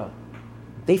studied Torah,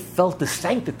 they felt the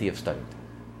sanctity of studying Torah.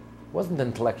 It wasn't an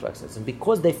intellectual exercise. And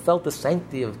because they felt the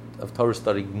sanctity of Torah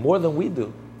study more than we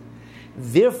do,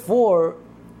 therefore,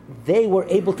 they were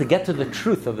able to get to the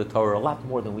truth of the Torah a lot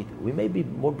more than we do. We may be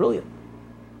more brilliant.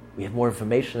 We have more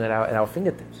information at our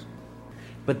fingertips.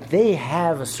 But they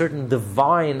have a certain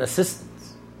divine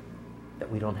assistance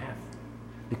that we don't have.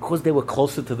 Because they were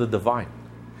closer to the divine.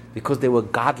 Because they were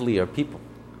godlier people.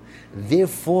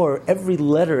 Therefore, every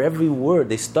letter, every word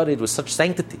they studied with such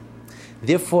sanctity.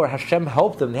 Therefore, Hashem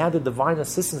helped them. They had the divine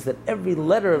assistance that every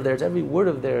letter of theirs, every word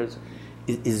of theirs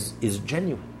is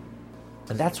genuine.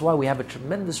 And that's why we have a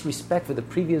tremendous respect for the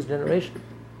previous generation.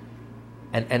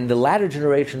 And the latter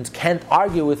generations can't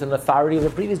argue with an authority of the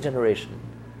previous generation.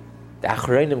 The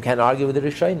Achreinim can't argue with the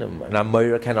Rishonim. And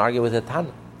Amoira can't argue with the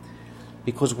Tana.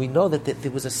 Because we know that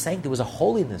there was a sanctity, there was a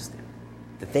holiness there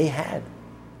that they had,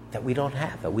 that we don't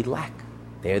have, that we lack.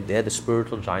 They're the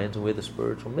spiritual giants and we're the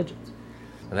spiritual midgets.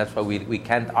 And that's why we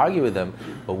can't argue with them,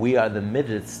 but we are the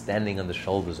midgets standing on the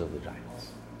shoulders of the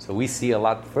giants. So we see a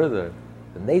lot further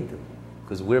than they do,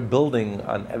 because we're building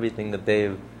on everything that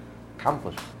they've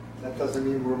accomplished. That doesn't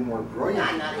mean we're more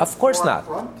brilliant. Of course not.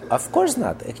 Of course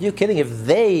not. Are you kidding? If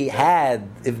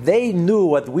they knew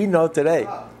what we know today,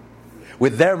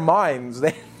 with their minds,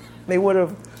 they would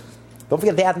have. Don't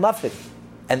forget, they had nothing,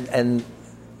 and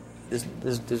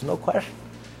there's no question.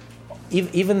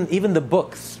 Even the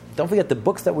books. Don't forget the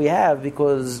books that we have,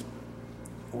 because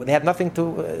they had nothing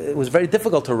to. It was very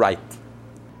difficult to write.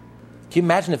 Can you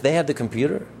imagine if they had the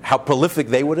computer? How prolific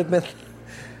they would have been.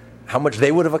 How much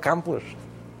they would have accomplished.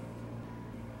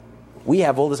 We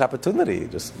have all this opportunity.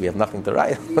 Just we have nothing to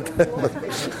write.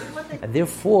 And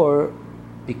therefore,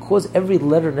 because every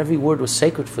letter and every word was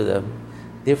sacred for them,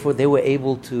 therefore they were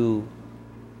able to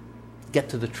get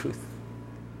to the truth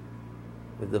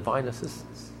with divine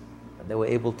assistance. And they were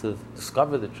able to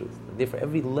discover the truth. And therefore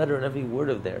every letter and every word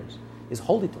of theirs is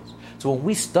holy to us. So when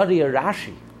we study a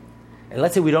Rashi, and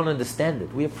let's say we don't understand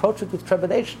it, we approach it with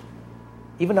trepidation.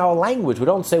 Even our language, we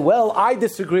don't say, well, I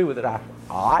disagree with Rashi.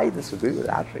 I disagree with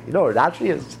Rashi. You know what Rashi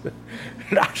is?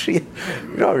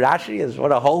 Rashi is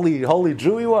what a holy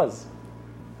Jew he was.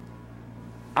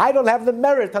 I don't have the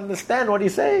merit to understand what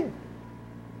he's saying.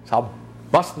 So I'll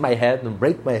bust my head and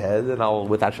break my head, and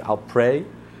I'll pray,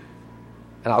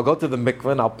 and I'll go to the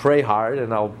mikveh and I'll pray hard,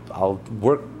 and I'll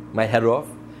work my head off,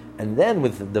 and then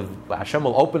with the Hashem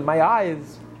will open my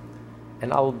eyes,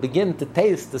 and I'll begin to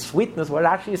taste the sweetness. What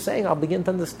Rashi is saying, I'll begin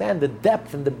to understand the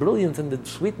depth and the brilliance and the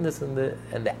sweetness and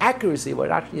the accuracy of what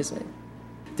Rashi is saying.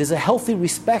 There's a healthy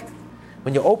respect.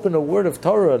 When you open a word of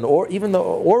Torah, or even the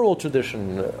oral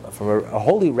tradition from a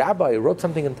holy rabbi who wrote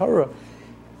something in Torah,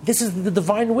 this is the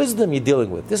divine wisdom you're dealing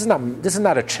with. This is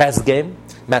not a chess game,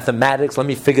 mathematics. Let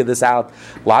me figure this out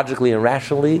logically and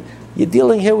rationally. You're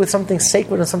dealing here with something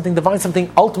sacred and something divine,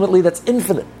 something ultimately that's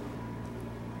infinite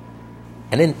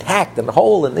and intact and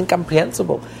whole and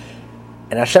incomprehensible.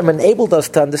 And Hashem enabled us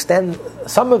to understand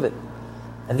some of it.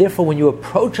 And therefore, when you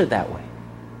approach it that way,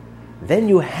 then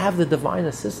you have the divine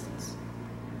assistance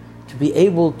to be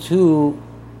able to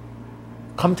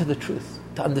come to the truth,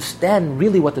 to understand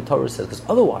really what the Torah says. Because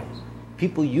otherwise,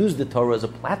 people use the Torah as a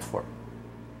platform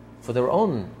for their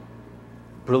own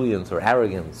brilliance or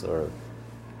arrogance or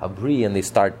habri, and they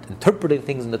start interpreting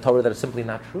things in the Torah that are simply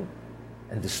not true.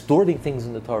 and distorting things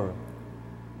in the Torah.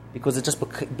 Because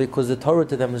because the Torah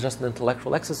to them is just an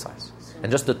intellectual exercise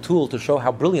and just a tool to show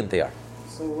how brilliant they are.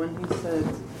 So when he said,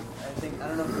 I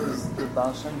don't know if it was the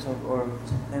Baal Shem Tov or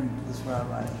him, this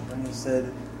rabbi, when he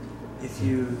said, if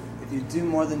you do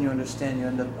more than you understand, you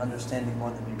end up understanding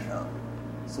more than you know.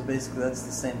 So basically, that's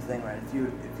the same thing, right?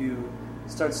 If you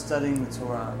start studying the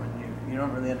Torah, when you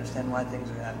don't really understand why things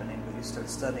are happening, but you start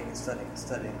studying and studying and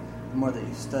studying, the more that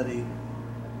you study,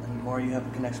 and the more you have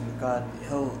a connection with God,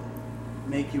 He'll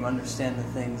make you understand the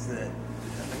things that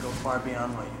go far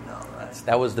beyond what you know, right?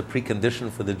 That was the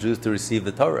precondition for the Jews to receive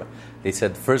the Torah. They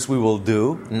said, first we will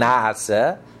do,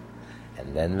 na'aseh,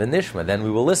 and then v'nishma, then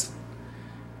we will listen.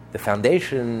 The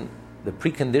foundation, the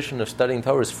precondition of studying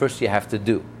Torah is first you have to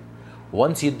do.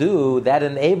 Once you do, that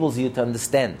enables you to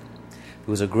understand. He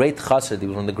was a great chassid. He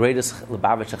was one of the greatest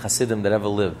Lubavitcher chassidim that ever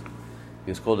lived.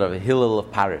 He was called Rav Hillel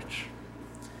of Paritch.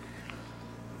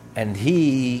 And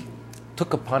he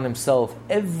took upon himself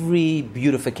every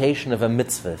beautification of a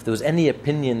mitzvah. If there was any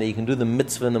opinion that you can do the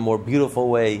mitzvah in a more beautiful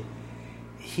way,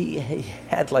 he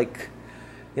had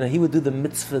he would do the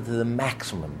mitzvah to the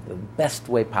maximum, the best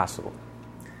way possible.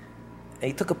 And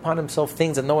he took upon himself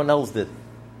things that no one else did.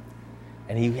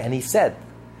 And he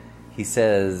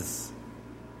says,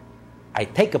 I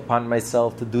take upon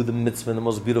myself to do the mitzvah in the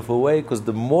most beautiful way, because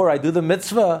the more I do the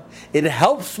mitzvah, it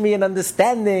helps me in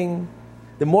understanding.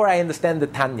 The more I understand the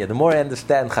Tanya, the more I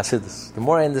understand Chassidus, the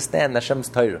more I understand Hashem's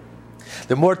Torah,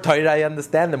 the more Torah I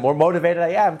understand, the more motivated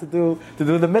I am to do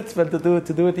the mitzvah,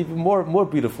 to do it even more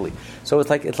beautifully. So it's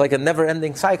like a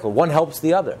never-ending cycle. One helps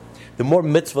the other. The more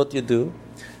mitzvot you do,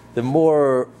 the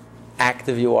more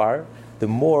active you are, the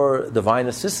more divine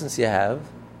assistance you have,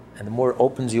 and the more it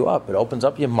opens you up. It opens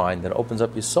up your mind, it opens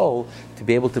up your soul to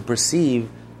be able to perceive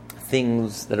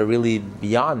things that are really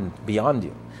beyond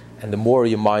you. And the more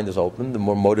your mind is open, the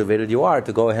more motivated you are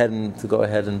to go ahead and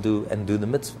do the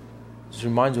mitzvah. This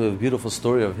reminds me of a beautiful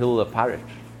story of Hillel of Paritch.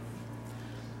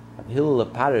 Hillel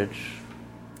of Paritch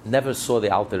never saw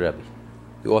the Alter Rebbe,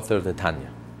 the author of the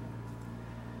Tanya.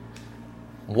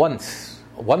 Once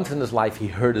in his life, he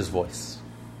heard his voice.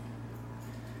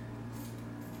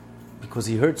 Because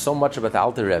he heard so much about the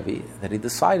Alter Rebbe that he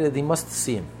decided he must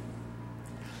see him.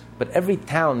 But every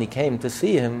town he came to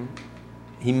see him,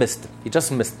 he missed him. He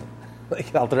just missed him.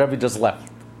 The Alter Rebbe just left.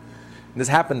 And this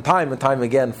happened time and time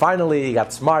again. Finally, he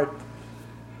got smart.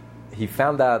 He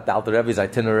found out the Alter Rebbe's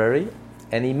itinerary,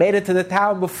 and he made it to the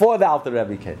town before the Alter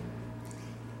Rebbe came.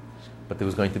 But there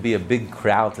was going to be a big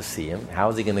crowd to see him. How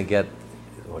is he going to get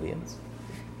his audience?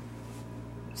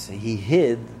 So he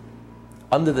hid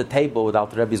under the table where the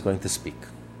Alter Rebbe is going to speak.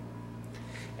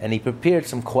 And he prepared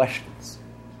some questions.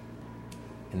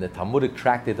 In the Talmudic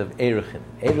tractate of Erechin.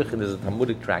 Erechin is a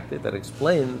Talmudic tractate that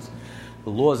explains the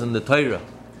laws in the Torah.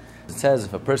 It says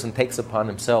if a person takes upon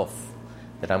himself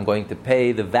that I'm going to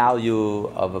pay the value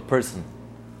of a person,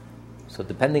 so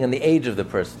depending on the age of the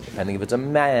person, depending if it's a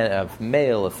man, a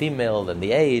male, a female, then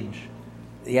the age,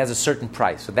 he has a certain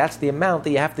price. So that's the amount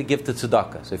that you have to give to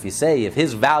tzedakah. So if you say, if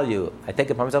his value, I take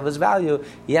upon myself his value,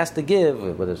 he has to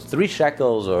give, whether it's 3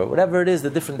 shekels or whatever it is, the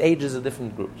different ages of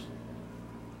different groups.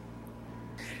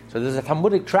 So there's a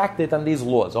Talmudic tractate on these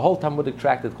laws, a whole Talmudic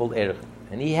tractate called Erechin.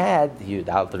 And the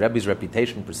Alter Rebbe's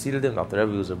reputation preceded him. The Alter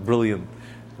Rebbe was the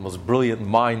most brilliant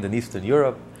mind in Eastern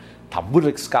Europe,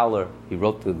 Talmudic scholar. He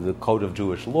wrote the Code of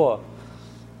Jewish Law,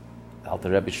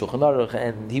 Alter Rebbe Shulchan Aruch,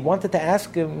 and he wanted to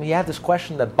ask him, he had this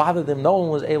question that bothered him, no one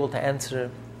was able to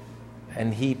answer,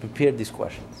 and he prepared these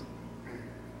questions.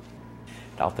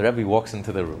 The Alter Rebbe walks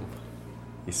into the room.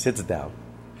 He sits down.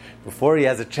 Before he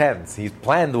has a chance, his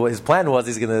plan was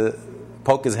he's going to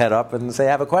poke his head up and say,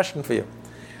 I have a question for you.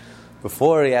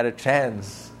 Before he had a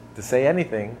chance to say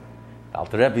anything, the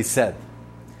Alter Rebbe said,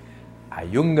 a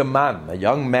young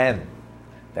man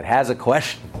that has a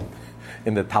question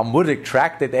in the Talmudic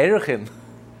tractate Erechin,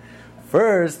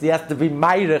 first he has to be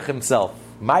Meirich himself.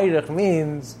 Meirich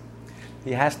means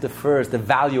he has to first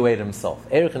evaluate himself.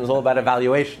 Erechin is all about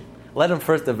evaluation. Let him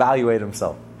first evaluate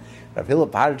himself. Rav Hillel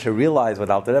Paritch realized what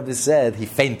Alter Rebbe said, he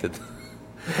fainted.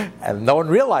 And no one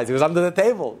realized he was under the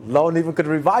table. No one even could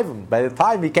revive him. By the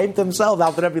time he came to himself,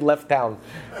 Alter Rebbe left town.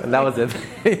 And that was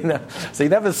it. So he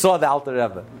never saw the Alter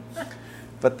Rebbe.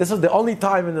 But this was the only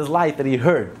time in his life that he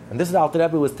heard. And this is what Alter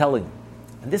Rebbe was telling him.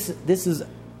 And this is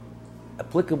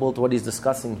applicable to what he's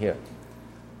discussing here.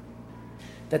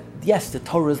 That yes, the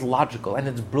Torah is logical and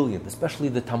it's brilliant, especially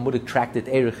the Talmudic tractate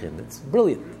Erechin. It's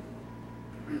brilliant.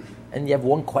 And you have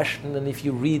one question, and if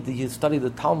you study the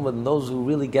Talmud, and those who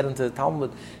really get into the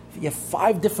Talmud, you have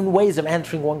 5 different ways of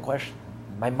answering one question.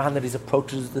 Maimonides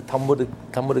approaches the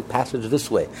Talmudic passage this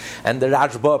way, and the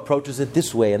Rajba approaches it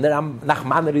this way, and then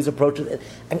Nachmanides approaches it.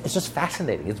 I mean, it's just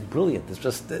fascinating. It's brilliant. It's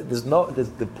just there's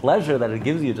the pleasure that it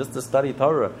gives you just to study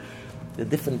Torah, the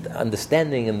different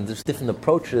understanding and there's different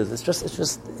approaches. It's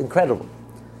just incredible.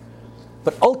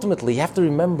 But ultimately, you have to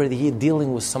remember that you're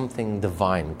dealing with something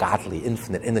divine, godly,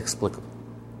 infinite, inexplicable.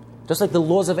 Just like the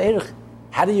laws of Erech.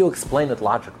 How do you explain it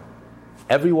logically?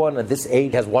 Everyone at this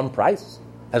age has one price,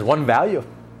 has one value.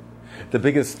 The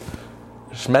biggest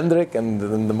shmendrik and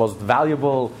the most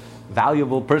valuable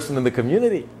person in the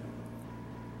community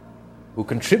who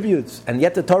contributes. And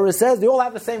yet the Torah says they all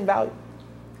have the same value.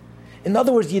 In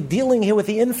other words, you're dealing here with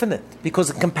the infinite. Because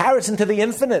in comparison to the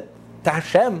infinite, to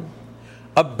Hashem,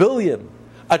 a billion,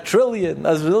 a trillion,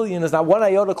 a zillion is not one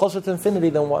iota closer to infinity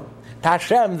than one. To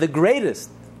Hashem, the greatest,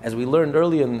 as we learned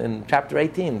earlier in chapter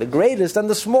 18, the greatest and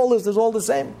the smallest is all the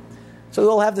same. So they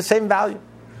all have the same value.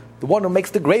 The one who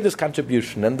makes the greatest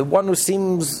contribution and the one who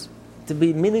seems to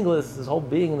be meaningless, his whole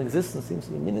being and existence seems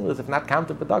to be meaningless, if not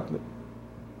counterproductive.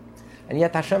 And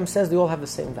yet Hashem says they all have the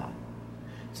same value.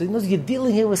 So you're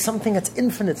dealing here with something that's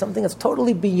infinite, something that's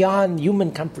totally beyond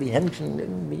human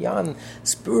comprehension, beyond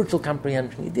spiritual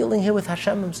comprehension. You're dealing here with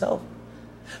Hashem Himself.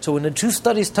 So when a Jew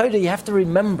studies Torah, you have to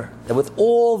remember that with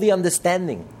all the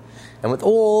understanding and with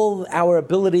all our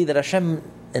ability that Hashem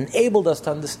enabled us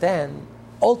to understand,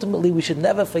 ultimately we should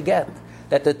never forget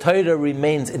that the Torah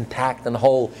remains intact and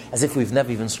whole, as if we've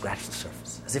never even scratched the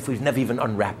surface, as if we've never even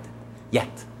unwrapped it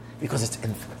yet, because it's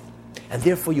infinite. And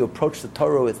therefore you approach the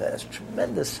Torah with a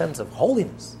tremendous sense of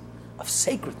holiness, of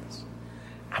sacredness.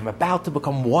 I'm about to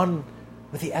become one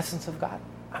with the essence of God.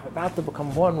 I'm about to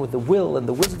become one with the will and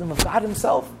the wisdom of God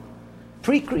Himself.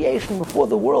 Pre-creation, before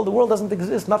the world doesn't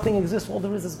exist, nothing exists, all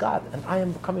there is God, and I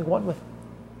am becoming one with Him.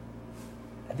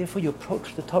 And therefore you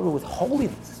approach the Torah with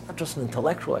holiness. It's not just an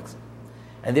intellectual excellence.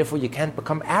 And therefore you can't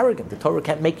become arrogant. The Torah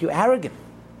can't make you arrogant.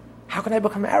 How can I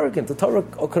become arrogant? The Torah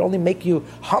could only make you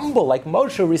humble. Like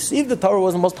Moshe received the Torah,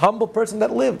 was the most humble person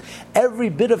that lived. Every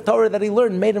bit of Torah that he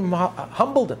learned made him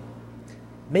humbled him,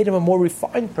 made him a more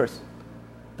refined person.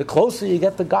 The closer you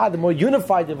get to God, the more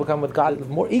unified you become with God, the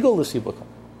more egoless you become.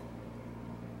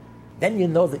 Then you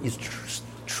know that you're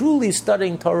truly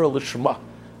studying Torah l'shma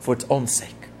for its own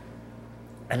sake,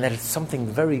 and that it's something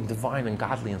very divine and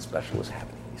godly and special is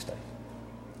happening in these studies.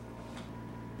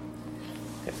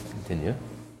 Okay, continue.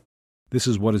 This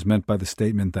is what is meant by the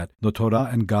statement that the Torah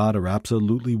and God are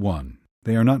absolutely one.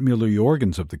 They are not merely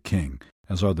organs of the king,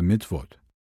 as are the mitzvot.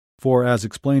 For, as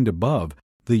explained above,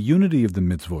 the unity of the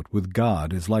mitzvot with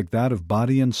God is like that of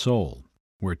body and soul,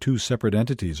 where two separate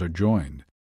entities are joined,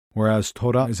 whereas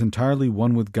Torah is entirely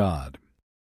one with God.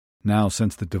 Now,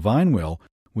 since the divine will,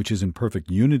 which is in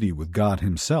perfect unity with God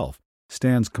Himself,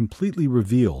 stands completely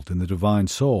revealed in the divine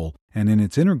soul and in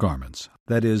its inner garments,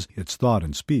 that is, its thought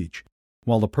and speech,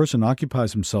 while the person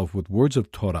occupies himself with words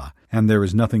of Torah, and there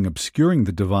is nothing obscuring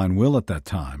the divine will at that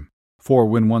time. For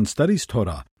when one studies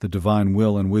Torah, the divine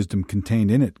will and wisdom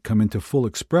contained in it come into full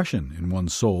expression in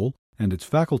one's soul and its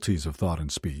faculties of thought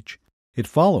and speech. It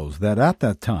follows that at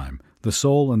that time, the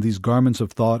soul and these garments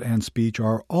of thought and speech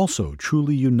are also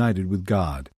truly united with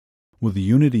God, with a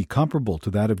unity comparable to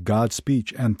that of God's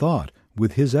speech and thought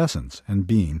with His essence and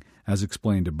being, as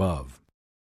explained above.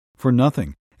 For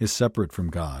nothing is separate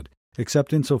from God,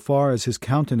 except insofar as His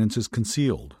countenance is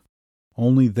concealed.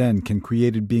 Only then can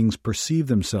created beings perceive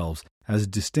themselves as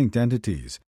distinct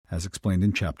entities, as explained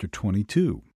in chapter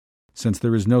 22. Since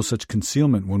there is no such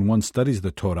concealment when one studies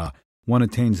the Torah, one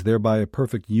attains thereby a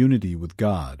perfect unity with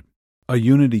God, a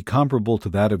unity comparable to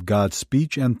that of God's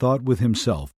speech and thought with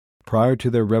Himself, prior to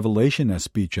their revelation as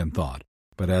speech and thought,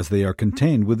 but as they are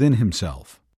contained within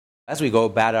Himself. As we go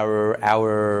about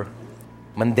our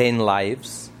mundane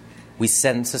lives, we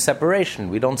sense a separation.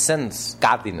 We don't sense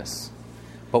godliness.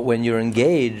 But when you're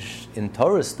engaged in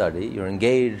Torah study, you're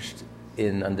engaged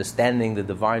in understanding the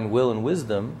divine will and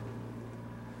wisdom,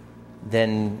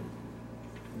 then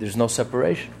there's no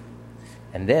separation.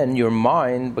 And then your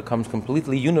mind becomes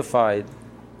completely unified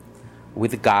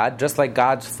with God, just like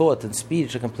God's thought and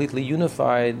speech are completely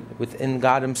unified within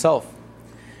God Himself.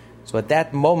 So at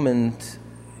that moment,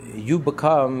 your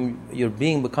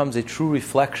being becomes a true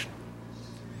reflection.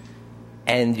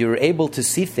 And you're able to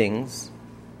see things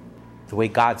the way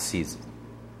God sees it.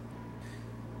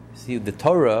 See, the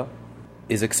Torah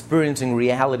is experiencing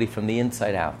reality from the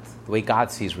inside out, the way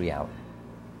God sees reality.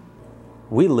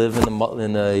 We live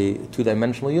in a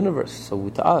two-dimensional universe, so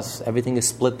to us, everything is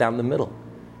split down the middle.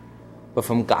 But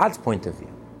from God's point of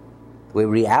view, the way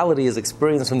reality is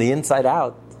experienced from the inside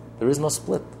out, there is no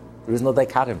split. There is no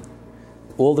dichotomy.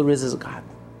 All there is God.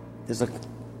 There's a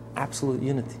Absolute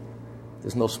unity.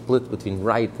 There's no split between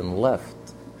right and left.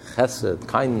 Chesed,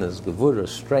 kindness, gevurah,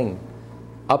 strength,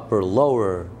 upper,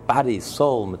 lower, body,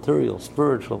 soul, material,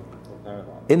 spiritual,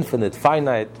 infinite,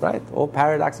 finite, right? All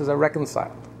paradoxes are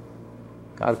reconciled.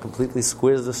 God completely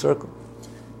squares the circle.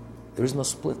 There is no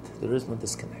split. There is no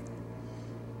disconnect.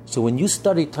 So when you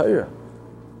study Torah,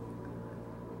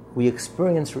 we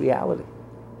experience reality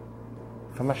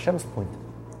from Hashem's point of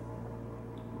view,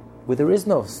 where there is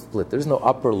no split. There is no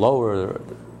upper, lower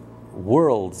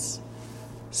worlds,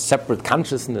 separate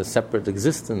consciousness, separate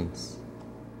existence,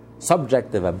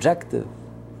 subjective, objective.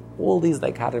 All these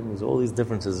dichotomies, all these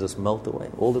differences just melt away.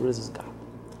 All there is God.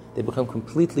 They become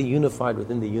completely unified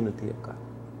within the unity of God.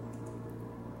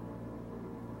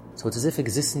 So it's as if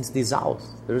existence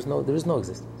dissolves. There is no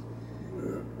existence.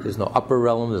 There's no upper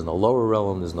realm, there's no lower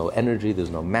realm, there's no energy,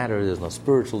 there's no matter, there's no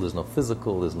spiritual, there's no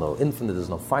physical, there's no infinite, there's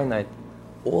no finite.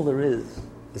 All there is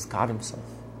God Himself.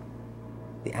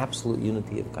 The absolute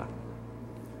unity of God.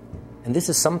 And this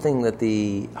is something that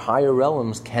the higher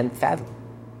realms can't fathom.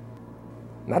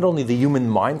 Not only the human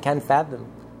mind can't fathom,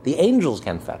 the angels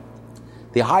can't fathom.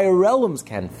 The higher realms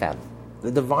can't fathom.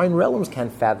 The divine realms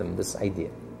can't fathom this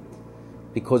idea.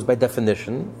 Because by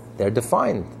definition, they're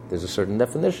defined. There's a certain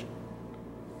definition.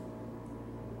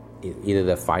 Either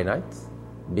they're finite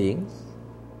beings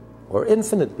or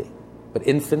infinite beings. But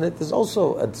infinite is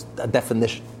also a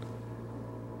definition.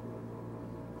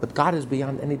 But God is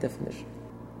beyond any definition.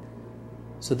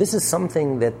 So this is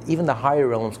something that even the higher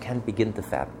realms can't begin to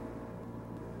fathom.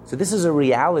 So this is a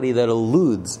reality that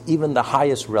eludes even the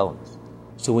highest realms.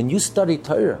 So when you study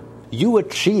Torah, you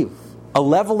achieve a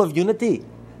level of unity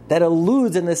that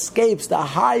eludes and escapes the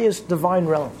highest divine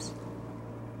realms.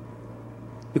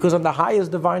 Because on the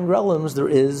highest divine realms, there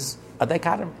is a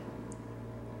dichotomy.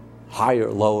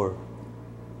 Higher, lower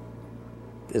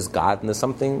is God, and there's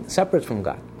something separate from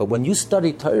God. But when you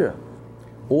study Torah,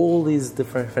 all these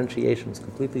differentiations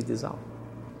completely dissolve.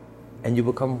 And you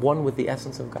become one with the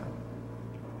essence of God.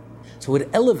 So it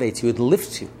elevates you, it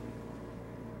lifts you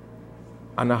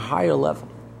on a higher level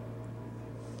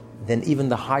than even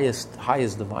the highest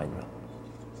divine realm,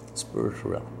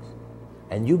 spiritual realms.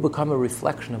 And you become a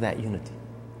reflection of that unity.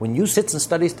 When you sit and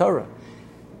study Torah,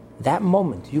 that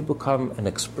moment you become an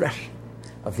expression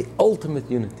of the ultimate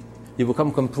unity. You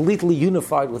become completely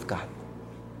unified with God.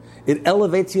 It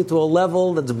elevates you to a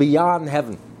level that's beyond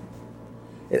heaven.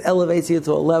 It elevates you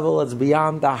to a level that's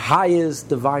beyond the highest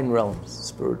divine realms,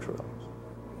 spiritual realms.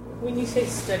 When you say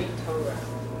study Torah,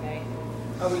 okay,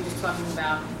 are we just talking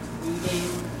about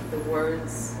reading the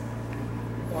words,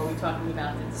 or are we talking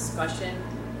about the discussion?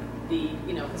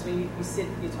 Because when you sit,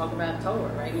 you talk about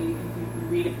Torah, right? You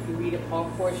read a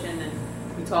portion, and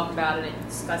you talk about it, and you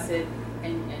discuss it,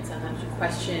 and sometimes you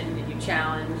question, and you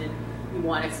challenge, and you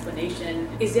want explanation.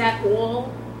 Is that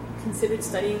all considered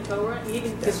studying Torah?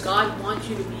 Even because God wants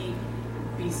you to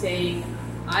be saying,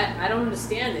 I don't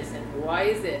understand this, and why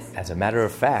is this? As a matter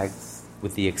of fact,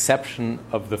 with the exception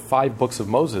of the 5 books of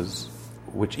Moses,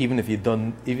 which even if you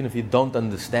don't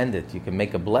understand it, you can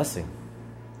make a blessing.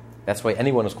 That's why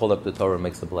anyone who's called up to Torah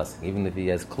makes the blessing, even if he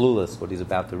has clueless what he's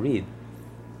about to read.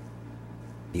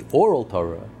 The oral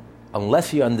Torah,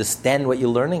 unless you understand what you're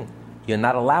learning, you're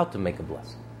not allowed to make a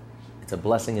blessing. It's a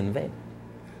blessing in vain.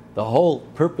 The whole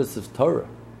purpose of Torah,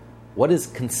 what is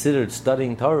considered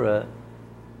studying Torah,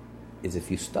 is if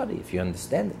you study, if you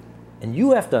understand it. And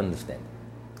you have to understand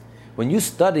it. When you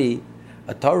study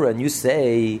a Torah and you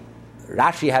say,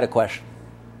 Rashi had a question,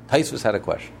 Tosfos had a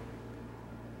question,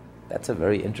 that's a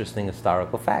very interesting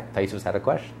historical fact. Tosfos had a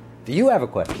question. Do you have a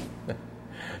question?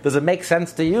 Does it make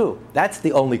sense to you? That's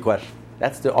the only question.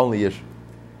 That's the only issue.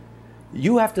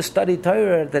 You have to study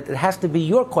Torah that it has to be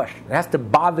your question. It has to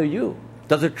bother you.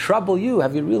 Does it trouble you?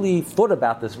 Have you really thought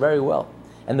about this very well?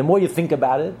 And the more you think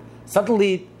about it,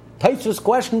 suddenly Tosfos'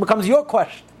 question becomes your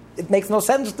question. It makes no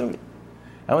sense to me.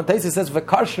 And when Tosfos says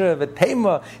v'kasher,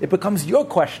 v'tema, it becomes your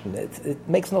question. It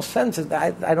makes no sense.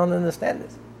 I don't understand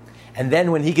this. And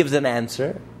then when he gives an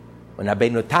answer, when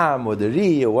Rabbeinu Tam or the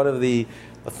Ri or one of the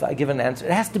give an answer,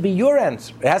 it has to be your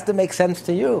answer. It has to make sense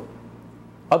to you.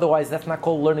 Otherwise, that's not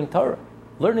called learning Torah.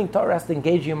 Learning Torah has to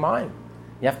engage your mind.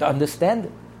 You have to understand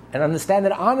it, and understand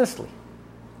it honestly.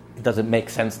 It doesn't make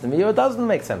sense to me, or it doesn't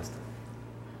make sense to me.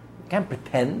 You can't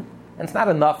pretend, and it's not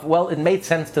enough. Well, it made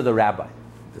sense to the rabbi.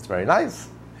 It's very nice.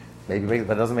 Maybe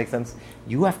that doesn't make sense.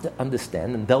 You have to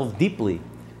understand and delve deeply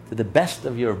to the best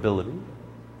of your ability,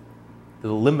 to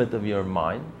the limit of your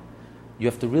mind. You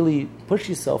have to really push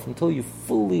yourself until you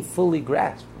fully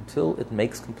grasp, until it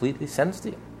makes completely sense to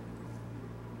you.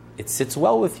 It sits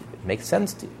well with you. It makes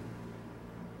sense to you.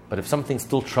 But if something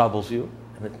still troubles you,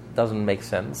 and it doesn't make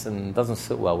sense and doesn't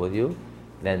sit well with you,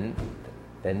 then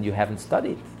you haven't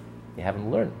studied, you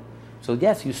haven't learned. So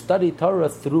yes, you study Torah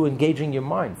through engaging your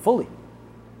mind fully,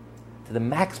 to the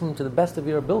maximum, to the best of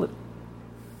your ability.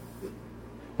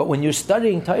 But when you're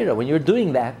studying Torah, when you're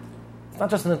doing that, it's not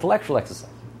just an intellectual exercise.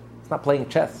 It's not playing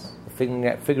chess,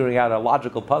 figuring out a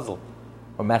logical puzzle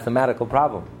or mathematical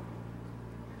problem.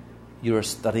 You're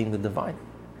studying the divine.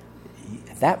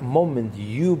 At that moment,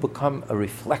 you become a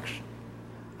reflection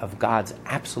of God's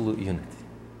absolute unity.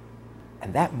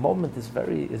 And that moment is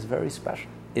very special.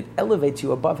 It elevates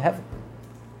you above heaven.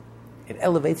 It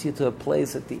elevates you to a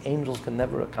place that the angels can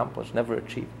never accomplish, never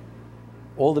achieve.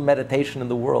 All the meditation in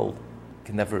the world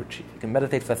can never achieve. You can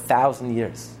meditate for 1,000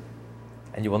 years,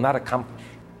 and you will not accomplish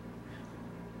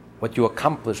what you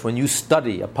accomplish when you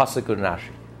study a pasuk in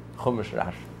Rashi, Chumash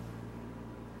Rashi,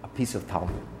 a piece of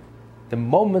Talmud. The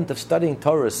moment of studying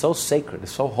Torah is so sacred,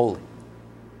 it's so holy,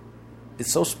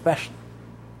 it's so special.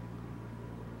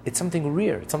 It's something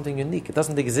rare, it's something unique. It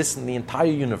doesn't exist in the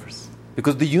entire universe.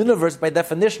 Because the universe, by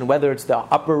definition, whether it's the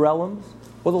upper realms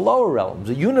or the lower realms,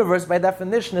 the universe, by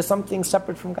definition, is something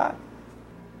separate from God.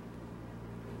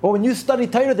 But when you study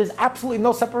Torah, there's absolutely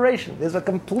no separation. There's a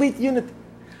complete unity.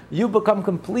 You become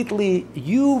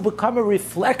a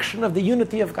reflection of the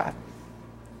unity of God.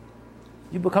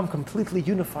 You become completely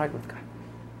unified with God.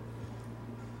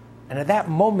 And at that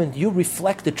moment, you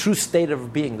reflect the true state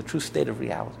of being, the true state of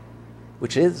reality,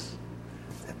 which is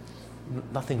that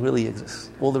nothing really exists.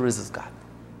 All there is God.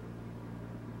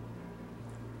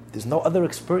 There's no other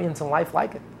experience in life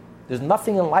like it. There's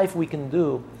nothing in life we can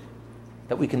do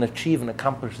that we can achieve and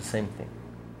accomplish the same thing.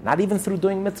 Not even through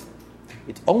doing mitzvah.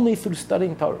 It's only through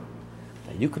studying Torah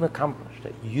that you can accomplish,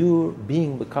 that your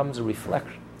being becomes a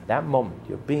reflection. At that moment,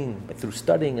 your being, through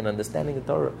studying and understanding the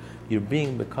Torah, your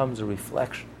being becomes a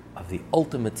reflection of the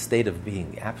ultimate state of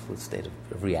being, the absolute state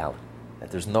of reality.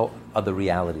 That there's no other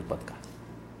reality but God.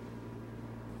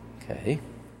 Okay.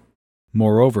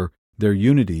 Moreover, their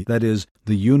unity, that is,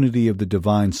 the unity of the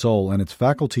divine soul and its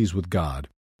faculties with God,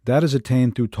 that is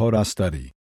attained through Torah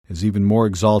study, is even more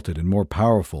exalted and more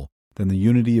powerful than the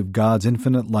unity of God's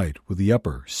infinite light with the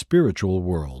upper, spiritual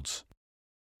worlds.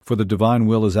 For the divine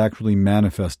will is actually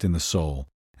manifest in the soul,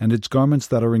 and its garments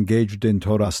that are engaged in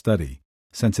Torah study,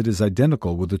 since it is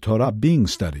identical with the Torah being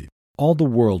studied. All the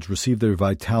worlds receive their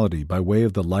vitality by way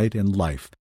of the light and life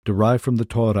derived from the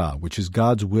Torah, which is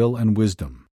God's will and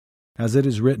wisdom. As it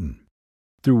is written,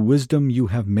 "Through wisdom you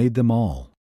have made them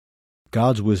all."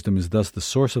 God's wisdom is thus the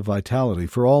source of vitality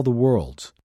for all the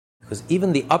worlds. Because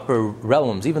even the upper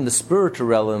realms, even the spiritual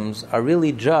realms, are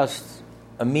really just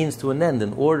a means to an end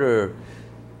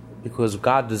because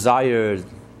God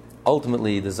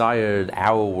ultimately desired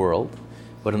our world.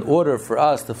 But in order for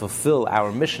us to fulfill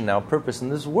our mission, our purpose in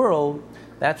this world,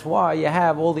 that's why you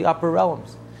have all the upper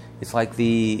realms. It's like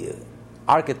the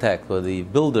architect or the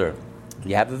builder.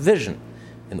 You have a vision.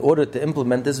 In order to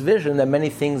implement this vision, there are many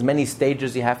things, many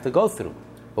stages you have to go through.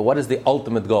 But what is the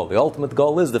ultimate goal? The ultimate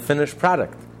goal is the finished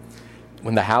product.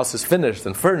 When the house is finished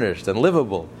and furnished and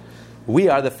livable, we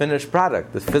are the finished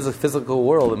product. The physical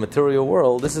world, the material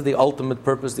world, this is the ultimate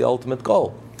purpose, the ultimate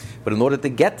goal. But in order to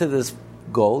get to this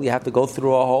goal, you have to go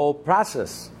through a whole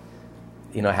process.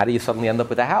 How do you suddenly end up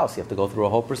with a house? You have to go through a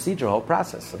whole procedure, a whole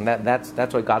process. And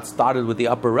that's why God started with the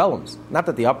upper realms. Not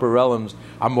that the upper realms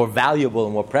are more valuable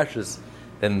and more precious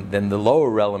than the lower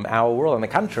realm, our world. On the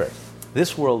contrary,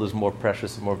 this world is more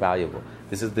precious and more valuable.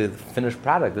 This is the finished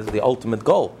product. This is the ultimate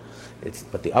goal.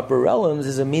 But the upper realms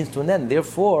is a means to an end.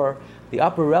 Therefore, the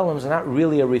upper realms are not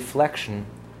really a reflection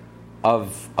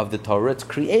of the Torah. It's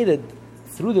created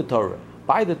through the Torah,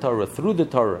 by the Torah, through the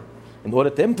Torah, in order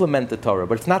to implement the Torah.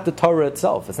 But it's not the Torah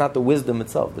itself. It's not the wisdom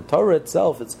itself. The Torah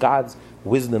itself, it's God's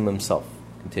wisdom himself.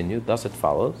 Continue. Thus it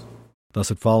follows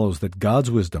that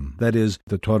God's wisdom, that is,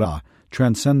 the Torah,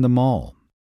 transcend them all.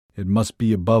 It must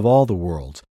be above all the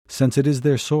worlds, since it is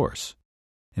their source.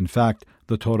 In fact,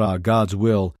 the Torah, God's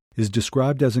will, is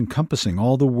described as encompassing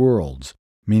all the worlds,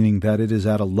 meaning that it is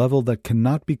at a level that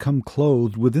cannot become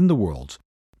clothed within the worlds,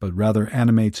 but rather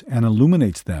animates and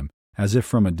illuminates them as if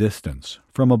from a distance,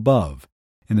 from above,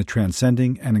 in a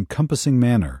transcending and encompassing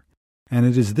manner. And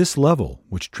it is this level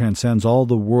which transcends all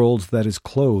the worlds that is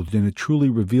clothed in a truly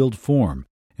revealed form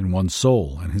in one's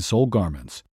soul and his soul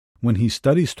garments, when he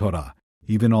studies Torah,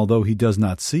 even although he does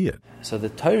not see it. So the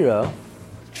Torah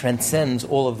transcends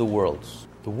all of the worlds.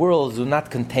 The worlds do not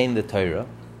contain the Torah,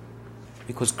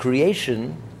 because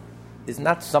creation is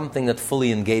not something that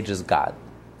fully engages God.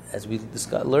 As we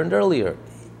learned earlier,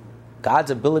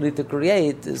 God's ability to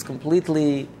create is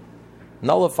completely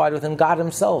nullified within God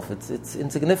himself. It's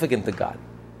insignificant to God.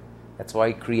 That's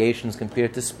why creation is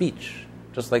compared to speech.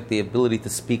 Just like the ability to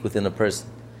speak within a person.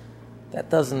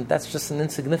 That's just an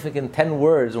insignificant 10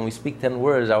 words. When we speak 10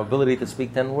 words, our ability to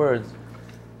speak 10 words,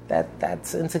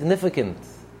 that's insignificant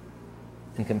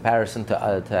in comparison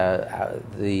to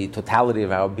the totality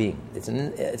of our being.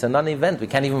 It's a non-event. We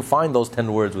can't even find those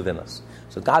 10 words within us.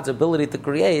 So God's ability to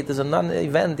create is a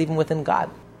non-event even within God.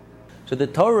 So the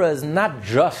Torah is not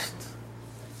just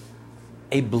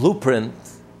a blueprint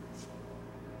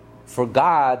for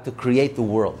God to create the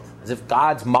world, as if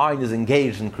God's mind is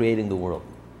engaged in creating the world.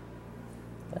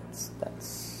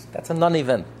 That's a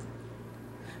non-event.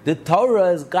 The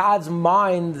Torah is God's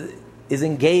mind is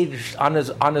engaged on his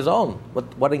own.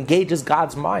 What engages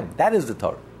God's mind, that is the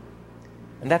Torah.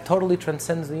 And that totally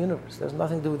transcends the universe. There's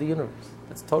nothing to do with the universe.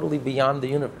 That's totally beyond the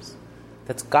universe.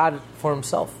 That's God for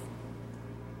himself.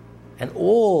 And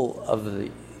all of the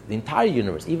entire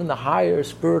universe, even the higher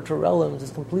spiritual realms,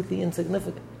 is completely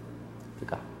insignificant to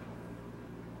God.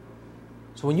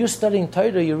 So when you're studying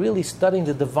Torah, you're really studying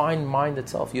the divine mind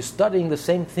itself. You're studying the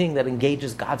same thing that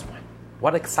engages God's mind.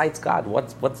 What excites God?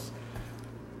 What's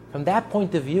from that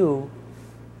point of view,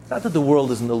 it's not that the world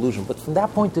is an illusion, but from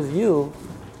that point of view,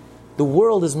 the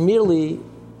world is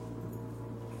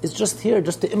just here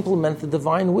just to implement the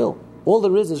divine will. All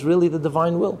there is really the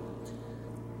divine will.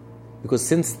 Because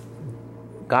since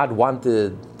God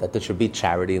wanted that there should be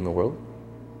charity in the world,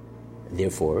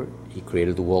 therefore he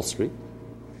created the Wall Street,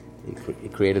 he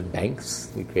created banks,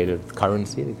 he created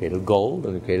currency, he created gold,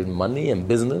 and he created money and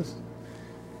business.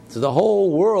 So the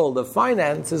whole world of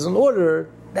finance is in order,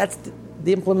 that's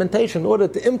the implementation, in order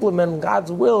to implement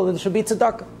God's will, there should be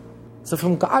tzedakah. So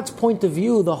from God's point of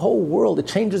view, the whole world, it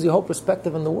changes your whole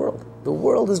perspective in the world. The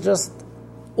world is just,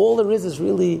 all there is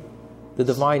really the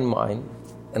divine mind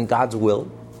and God's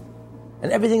will.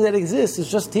 And everything that exists is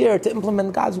just here to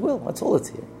implement God's will. That's all it's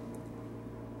here.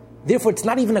 Therefore, it's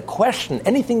not even a question.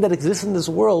 Anything that exists in this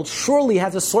world surely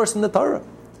has a source in the Torah.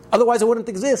 Otherwise, it wouldn't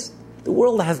exist. The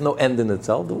world has no end in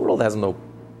itself. The world has no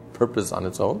purpose on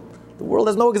its own. The world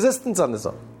has no existence on its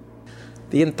own.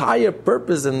 The entire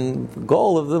purpose and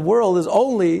goal of the world is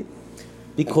only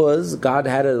because God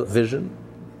had a vision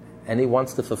and he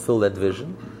wants to fulfill that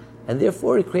vision, and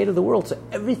therefore he created the world. So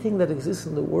everything that exists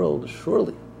in the world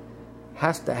surely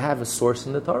has to have a source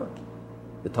in the Torah.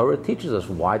 The Torah teaches us,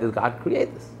 why did God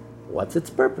create this? What's its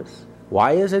purpose?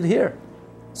 Why is it here?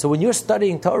 So when you're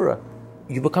studying Torah,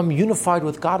 you become unified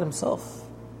with God himself.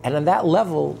 And on that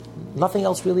level, nothing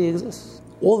else really exists.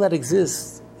 All that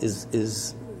exists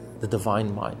is the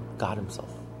divine mind, God himself.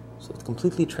 So it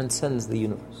completely transcends the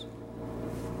universe.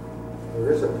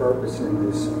 There is a purpose in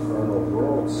these supernal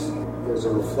worlds. There's a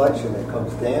reflection that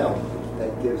comes down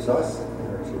that gives us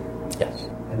energy. Yes.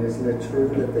 And isn't it true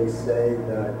that they say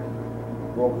that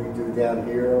what we do down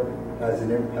here has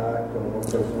an impact on what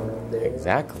goes on up there?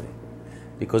 Exactly.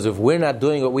 Because if we're not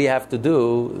doing what we have to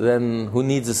do, then who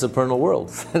needs the supernal world?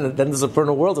 Then the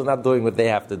supernal world is not doing what they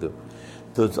have to do.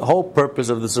 The whole purpose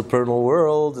of the supernal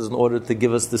world is in order to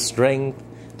give us the strength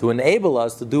to enable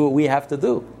us to do what we have to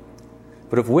do.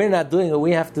 But if we're not doing what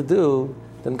we have to do,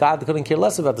 then God couldn't care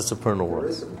less about the supernal world.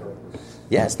 There is a purpose.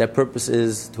 Yes, that purpose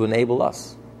is to enable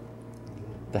us,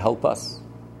 to help us.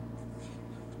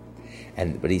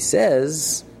 But he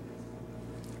says,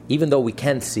 even though we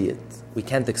can't see it, we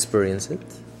can't experience it,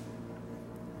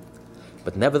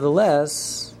 but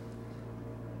nevertheless,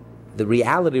 the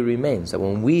reality remains that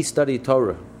when we study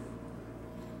Torah,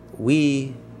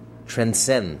 we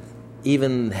transcend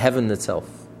even heaven itself,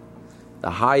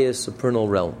 the highest supernal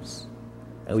realms,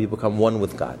 and we become one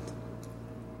with God.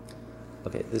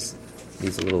 Okay, this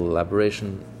needs a little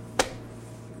elaboration.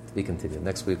 To be continued.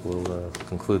 Next week we'll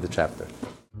conclude the chapter.